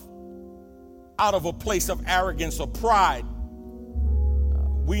love out of a place of arrogance or pride.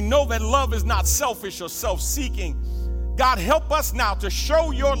 We know that love is not selfish or self-seeking. God, help us now to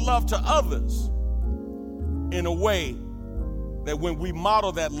show your love to others in a way that when we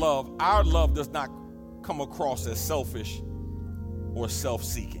model that love, our love does not come across as selfish or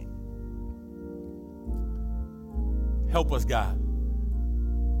self-seeking. Help us, God,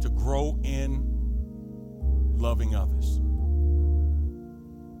 to grow in loving others.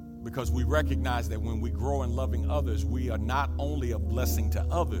 Because we recognize that when we grow in loving others, we are not only a blessing to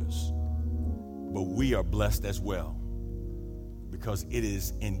others, but we are blessed as well. Because it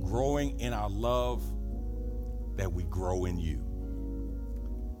is in growing in our love that we grow in you.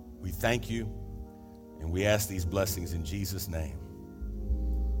 We thank you, and we ask these blessings in Jesus' name.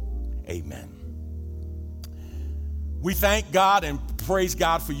 Amen. We thank God and praise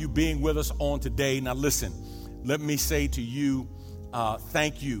God for you being with us on today. Now listen, let me say to you,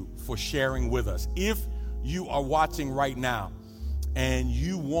 thank you for sharing with us. If you are watching right now and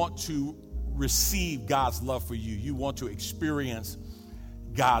you want to receive God's love for you, you want to experience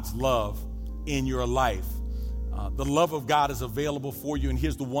God's love in your life, the love of God is available for you. And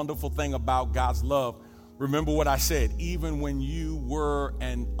here's the wonderful thing about God's love. Remember what I said, even when you were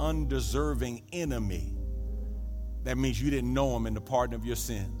an undeserving enemy, that means you didn't know him in the pardon of your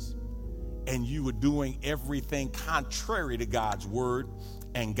sins, and you were doing everything contrary to God's word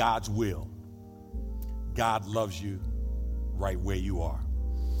and God's will. God loves you right where you are.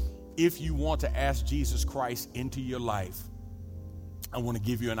 If you want to ask Jesus Christ into your life, I want to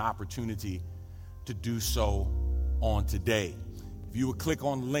give you an opportunity to do so on today. If you would click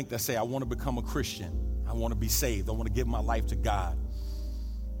on the link that say, I want to become a Christian, I want to be saved, I want to give my life to God,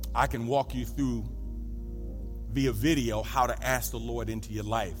 I can walk you through via video how to ask the Lord into your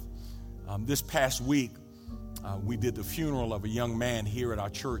life. This past week, we did the funeral of a young man here at our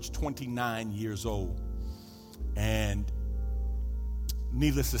church, 29 years old. And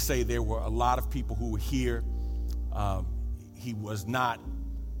needless to say, there were a lot of people who were here. He was not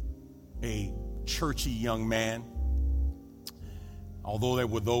a churchy young man, although there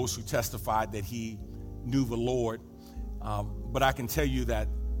were those who testified that he knew the Lord. But I can tell you that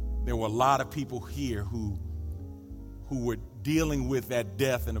there were a lot of people here who were dealing with that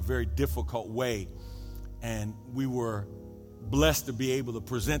death in a very difficult way. And we were blessed to be able to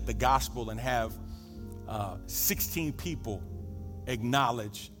present the gospel and have 16 people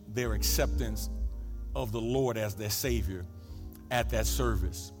acknowledge their acceptance of the Lord as their Savior at that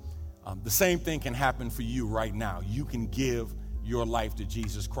service. The same thing can happen for you right now. You can give your life to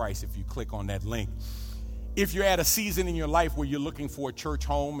Jesus Christ if you click on that link. If you're at a season in your life where you're looking for a church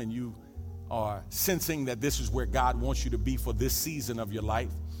home and you are sensing that this is where God wants you to be for this season of your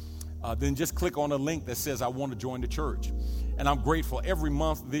life, then just click on a link that says, I want to join the church. And I'm grateful. Every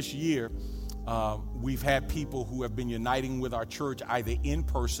month this year, we've had people who have been uniting with our church either in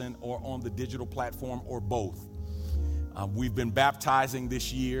person or on the digital platform or both. We've been baptizing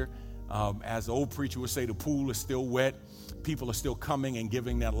this year. As the old preacher would say, the pool is still wet. People are still coming and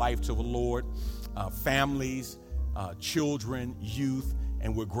giving their life to the Lord. Families, children, youth,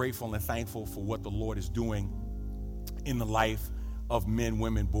 and we're grateful and thankful for what the Lord is doing in the life of men,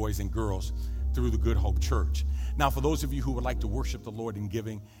 women, boys, and girls through the Good Hope Church. Now, for those of you who would like to worship the Lord in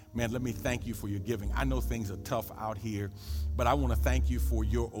giving, man, let me thank you for your giving. I know things are tough out here, but I want to thank you for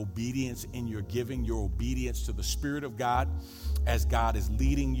your obedience in your giving, your obedience to the Spirit of God as God is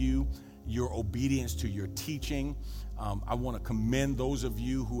leading you, your obedience to your teaching. I want to commend those of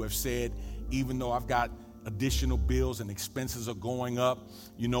you who have said, even though I've got additional bills and expenses are going up,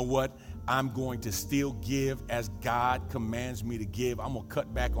 you know what? I'm going to still give as God commands me to give. I'm going to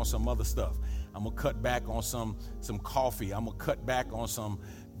cut back on some other stuff. I'm going to cut back on some coffee. I'm going to cut back on some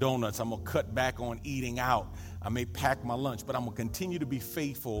donuts. I'm going to cut back on eating out. I may pack my lunch, but I'm going to continue to be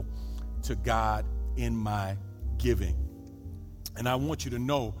faithful to God in my giving. And I want you to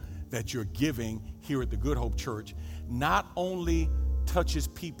know that your giving here at the Good Hope Church not only touches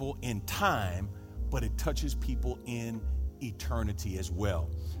people in time, but it touches people in eternity as well.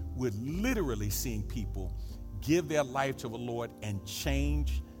 we're literally seeing people give their life to the Lord and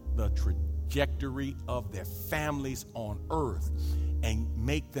change the trajectory of their families on earth and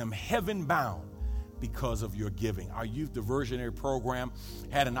make them heaven bound because of your giving. Our youth diversionary program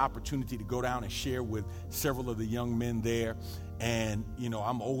had an opportunity to go down and share with several of the young men there. And,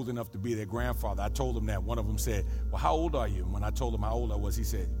 I'm old enough to be their grandfather. I told them that. One of them said, well, how old are you? And when I told him how old I was, he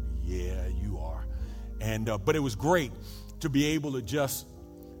said, yeah, you are. And but it was great to be able to just,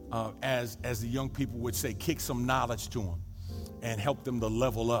 as the young people would say, kick some knowledge to them and help them to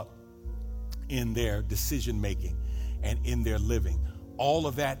level up in their decision making and in their living. All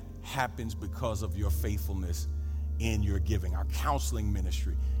of that happens because of your faithfulness in your giving. Our counseling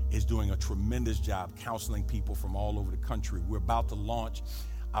ministry is doing a tremendous job counseling people from all over the country. We're about to launch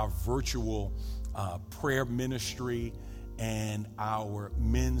our virtual prayer ministry and our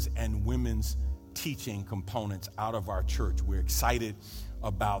men's and women's teaching components out of our church. We're excited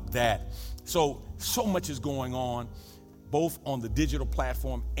about that. So much is going on, both on the digital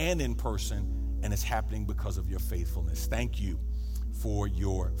platform and in person, and it's happening because of your faithfulness. Thank you for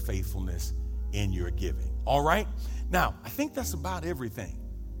your faithfulness in your giving. All right? Now, I think that's about everything.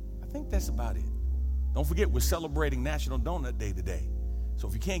 I think that's about it. Don't forget, we're celebrating National Donut Day today. So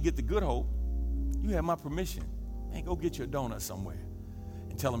if you can't get the Good Hope, you have my permission. Man, go get your donut somewhere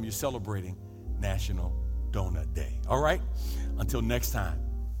and tell them you're celebrating National Donut Day. All right? Until next time,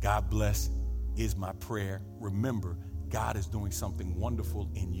 God bless is my prayer. Remember, God is doing something wonderful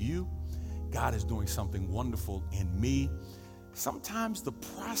in you. God is doing something wonderful in me. Sometimes the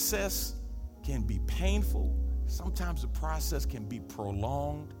process can be painful. Sometimes the process can be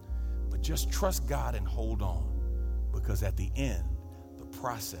prolonged. But just trust God and hold on, because at the end, the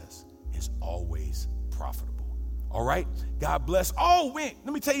process is always profitable. All right? God bless. Oh, wait,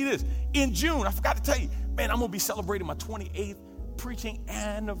 let me tell you this. In June, I forgot to tell you, man, I'm going to be celebrating my 28th preaching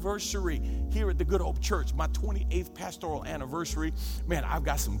anniversary here at the Good Hope Church, my 28th pastoral anniversary. Man, I've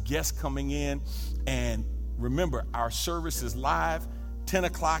got some guests coming in, and remember, our service is live, 10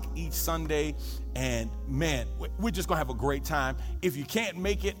 o'clock each Sunday, and man, we're just going to have a great time. If you can't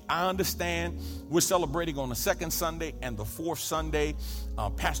make it, I understand. We're celebrating on the second Sunday and the fourth Sunday.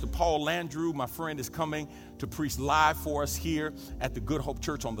 Pastor Paul Landrew, my friend, is coming to preach live for us here at the Good Hope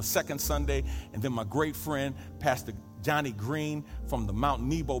Church on the second Sunday, and then my great friend, Pastor Johnny Green from the Mount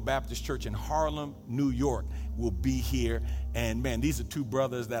Nebo Baptist Church in Harlem, New York, will be here. And man, these are two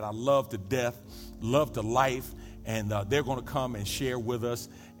brothers that I love to death, love to life, and they're going to come and share with us.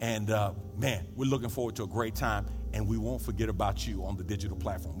 And man, we're looking forward to a great time, and we won't forget about you on the digital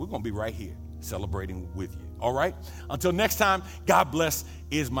platform. We're going to be right here celebrating with you. All right? Until next time, God bless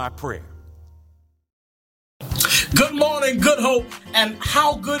is my prayer. Good morning, Good Hope, and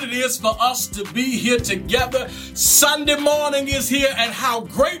how good it is for us to be here together. Sunday morning is here, and how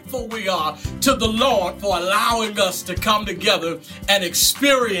grateful we are to the Lord for allowing us to come together and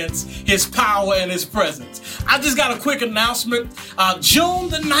experience His power and His presence. I just got a quick announcement. June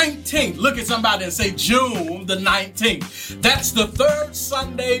the 19th, look at somebody and say June the 19th. That's the third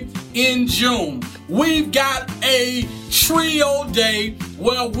Sunday in June. We've got a trio day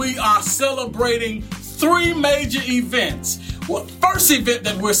where we are celebrating 3 major events. Well, first event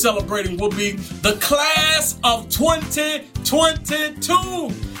that we're celebrating will be the class of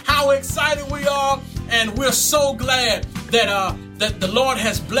 2022. How excited we are, and we're so glad that the Lord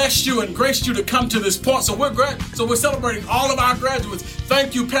has blessed you and graced you to come to this point. So we're celebrating all of our graduates.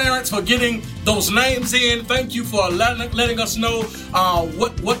 Thank you, parents, for getting those names in. Thank you for letting us know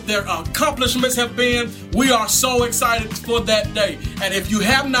what their accomplishments have been. We are so excited for that day. And if you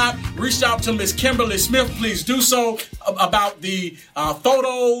have not reached out to Miss Kimberly Smith, please do so about the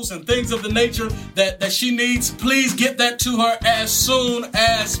photos and things of the nature that she needs. Please get that to her as soon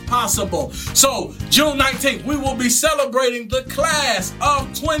as possible. So June 19th, we will be celebrating the class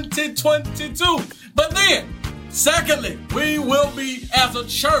of 2022. But then, secondly, we will be, as a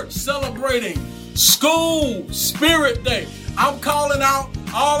church, celebrating School Spirit Day. I'm calling out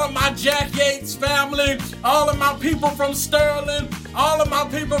all of my Jack Yates family, all of my people from Sterling, all of my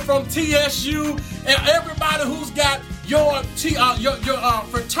people from TSU, and everybody who's got your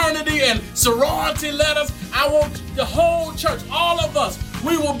fraternity and sorority letters. I want the whole church, all of us,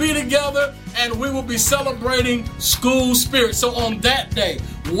 we will be together and we will be celebrating School Spirit. So on that day,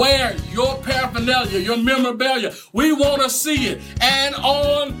 wear your paraphernalia, your memorabilia. We want to see it. And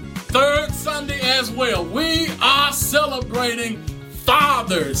on third Sunday as well, we are celebrating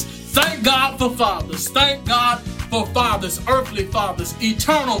fathers. Thank God for fathers. Thank God for fathers, earthly fathers,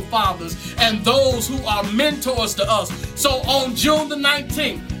 eternal fathers, and those who are mentors to us. So on June the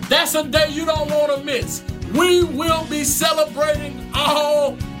 19th, that's a day you don't want to miss. We will be celebrating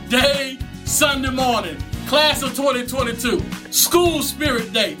all Day, Sunday morning, Class of 2022, School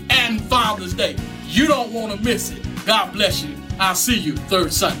Spirit Day, and Father's Day. You don't want to miss it. God bless you. I'll see you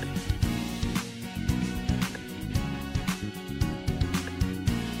third Sunday.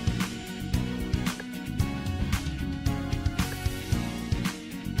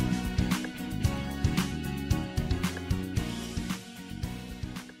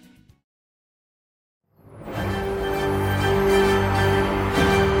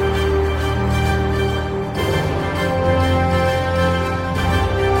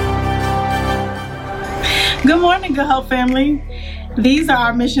 Good morning, Good Hope family. These are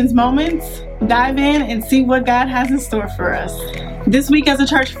our missions moments. Dive in and see what God has in store for us. This week as a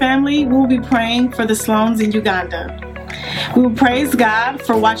church family, we will be praying for the Sloans in Uganda. We will praise God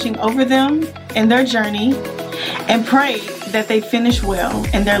for watching over them in their journey and pray that they finish well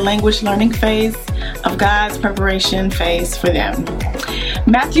in their language learning phase of God's preparation phase for them.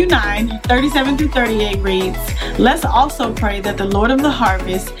 Matthew 9:37-38 reads, "Let's also pray that the Lord of the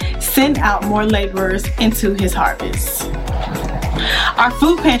harvest send out more laborers into his harvest." Our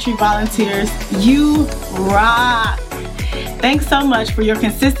food pantry volunteers, you rock! Thanks so much for your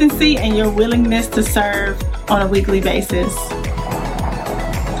consistency and your willingness to serve on a weekly basis.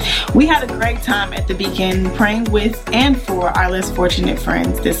 We had a great time at the Beacon praying with and for our less fortunate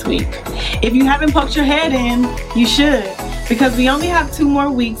friends this week. If you haven't poked your head in, you should, because we only have 2 more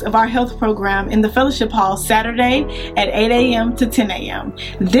weeks of our health program in the fellowship hall Saturday at 8 a.m. to 10 a.m.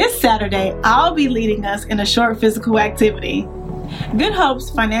 This Saturday, I'll be leading us in a short physical activity. Good Hope's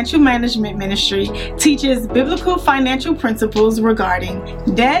Financial Management Ministry teaches biblical financial principles regarding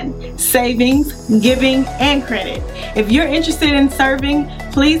debt, savings, giving, and credit. If you're interested in serving,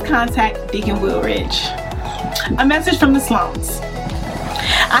 please contact Deacon Willridge. A message from the Sloans.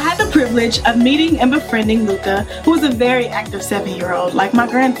 I had the privilege of meeting and befriending Luca, who is a very active 7-year-old like my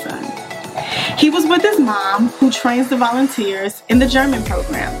grandson. He was with his mom, who trains the volunteers in the German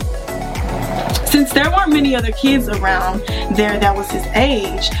program. Since there weren't many other kids around there that was his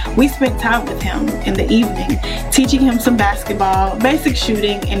age, we spent time with him in the evening, teaching him some basketball, basic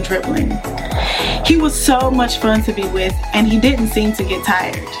shooting, and dribbling. He was so much fun to be with, and he didn't seem to get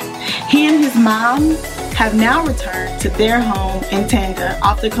tired. He and his mom have now returned to their home in Tanga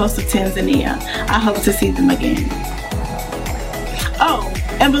off the coast of Tanzania. I hope to see them again. Oh,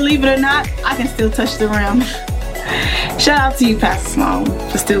 and believe it or not, I can still touch the rim. Shout out to you, Pastor Sloan,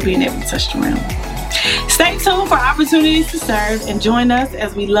 for still being able to touch the rim. Stay tuned for opportunities to serve and join us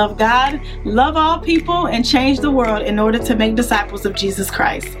as we love God, love all people, and change the world in order to make disciples of Jesus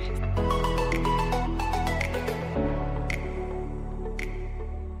Christ.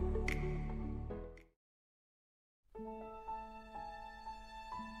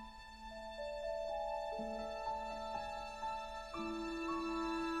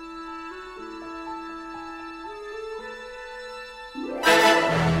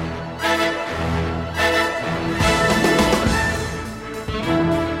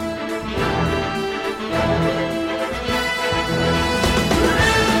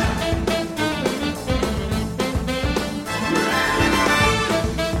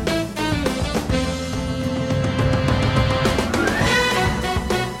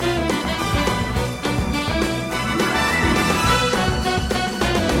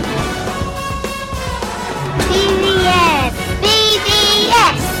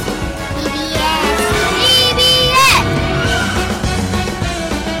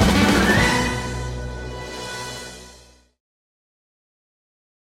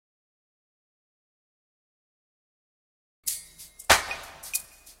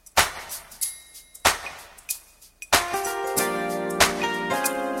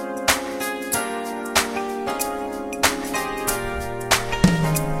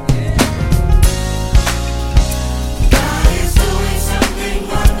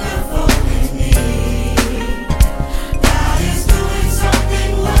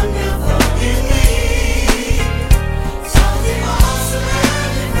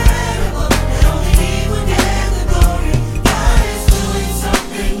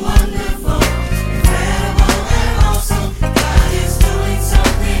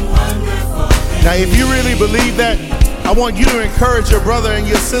 Now, if you really believe that, I want you to encourage your brother and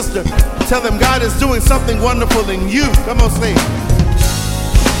your sister. Tell them God is doing something wonderful in you. Come on, sing.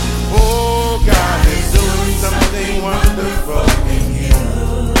 Oh, God is doing something wonderful in you.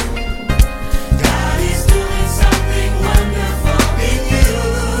 God is doing something wonderful in you.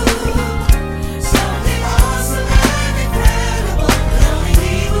 Something awesome and incredible. Only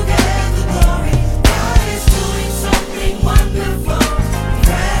He will get the glory. God is doing something wonderful.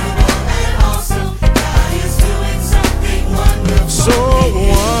 So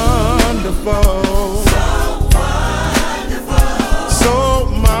wonderful.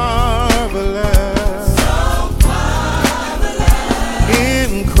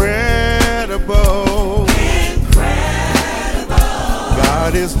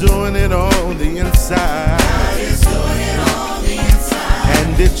 God is doing it on the inside. God is doing it on the inside.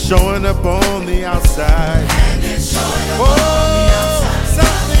 And it's showing up on the outside. And it's showing up on the outside.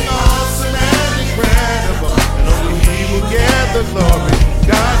 Something awesome and incredible. And only He will get the glory.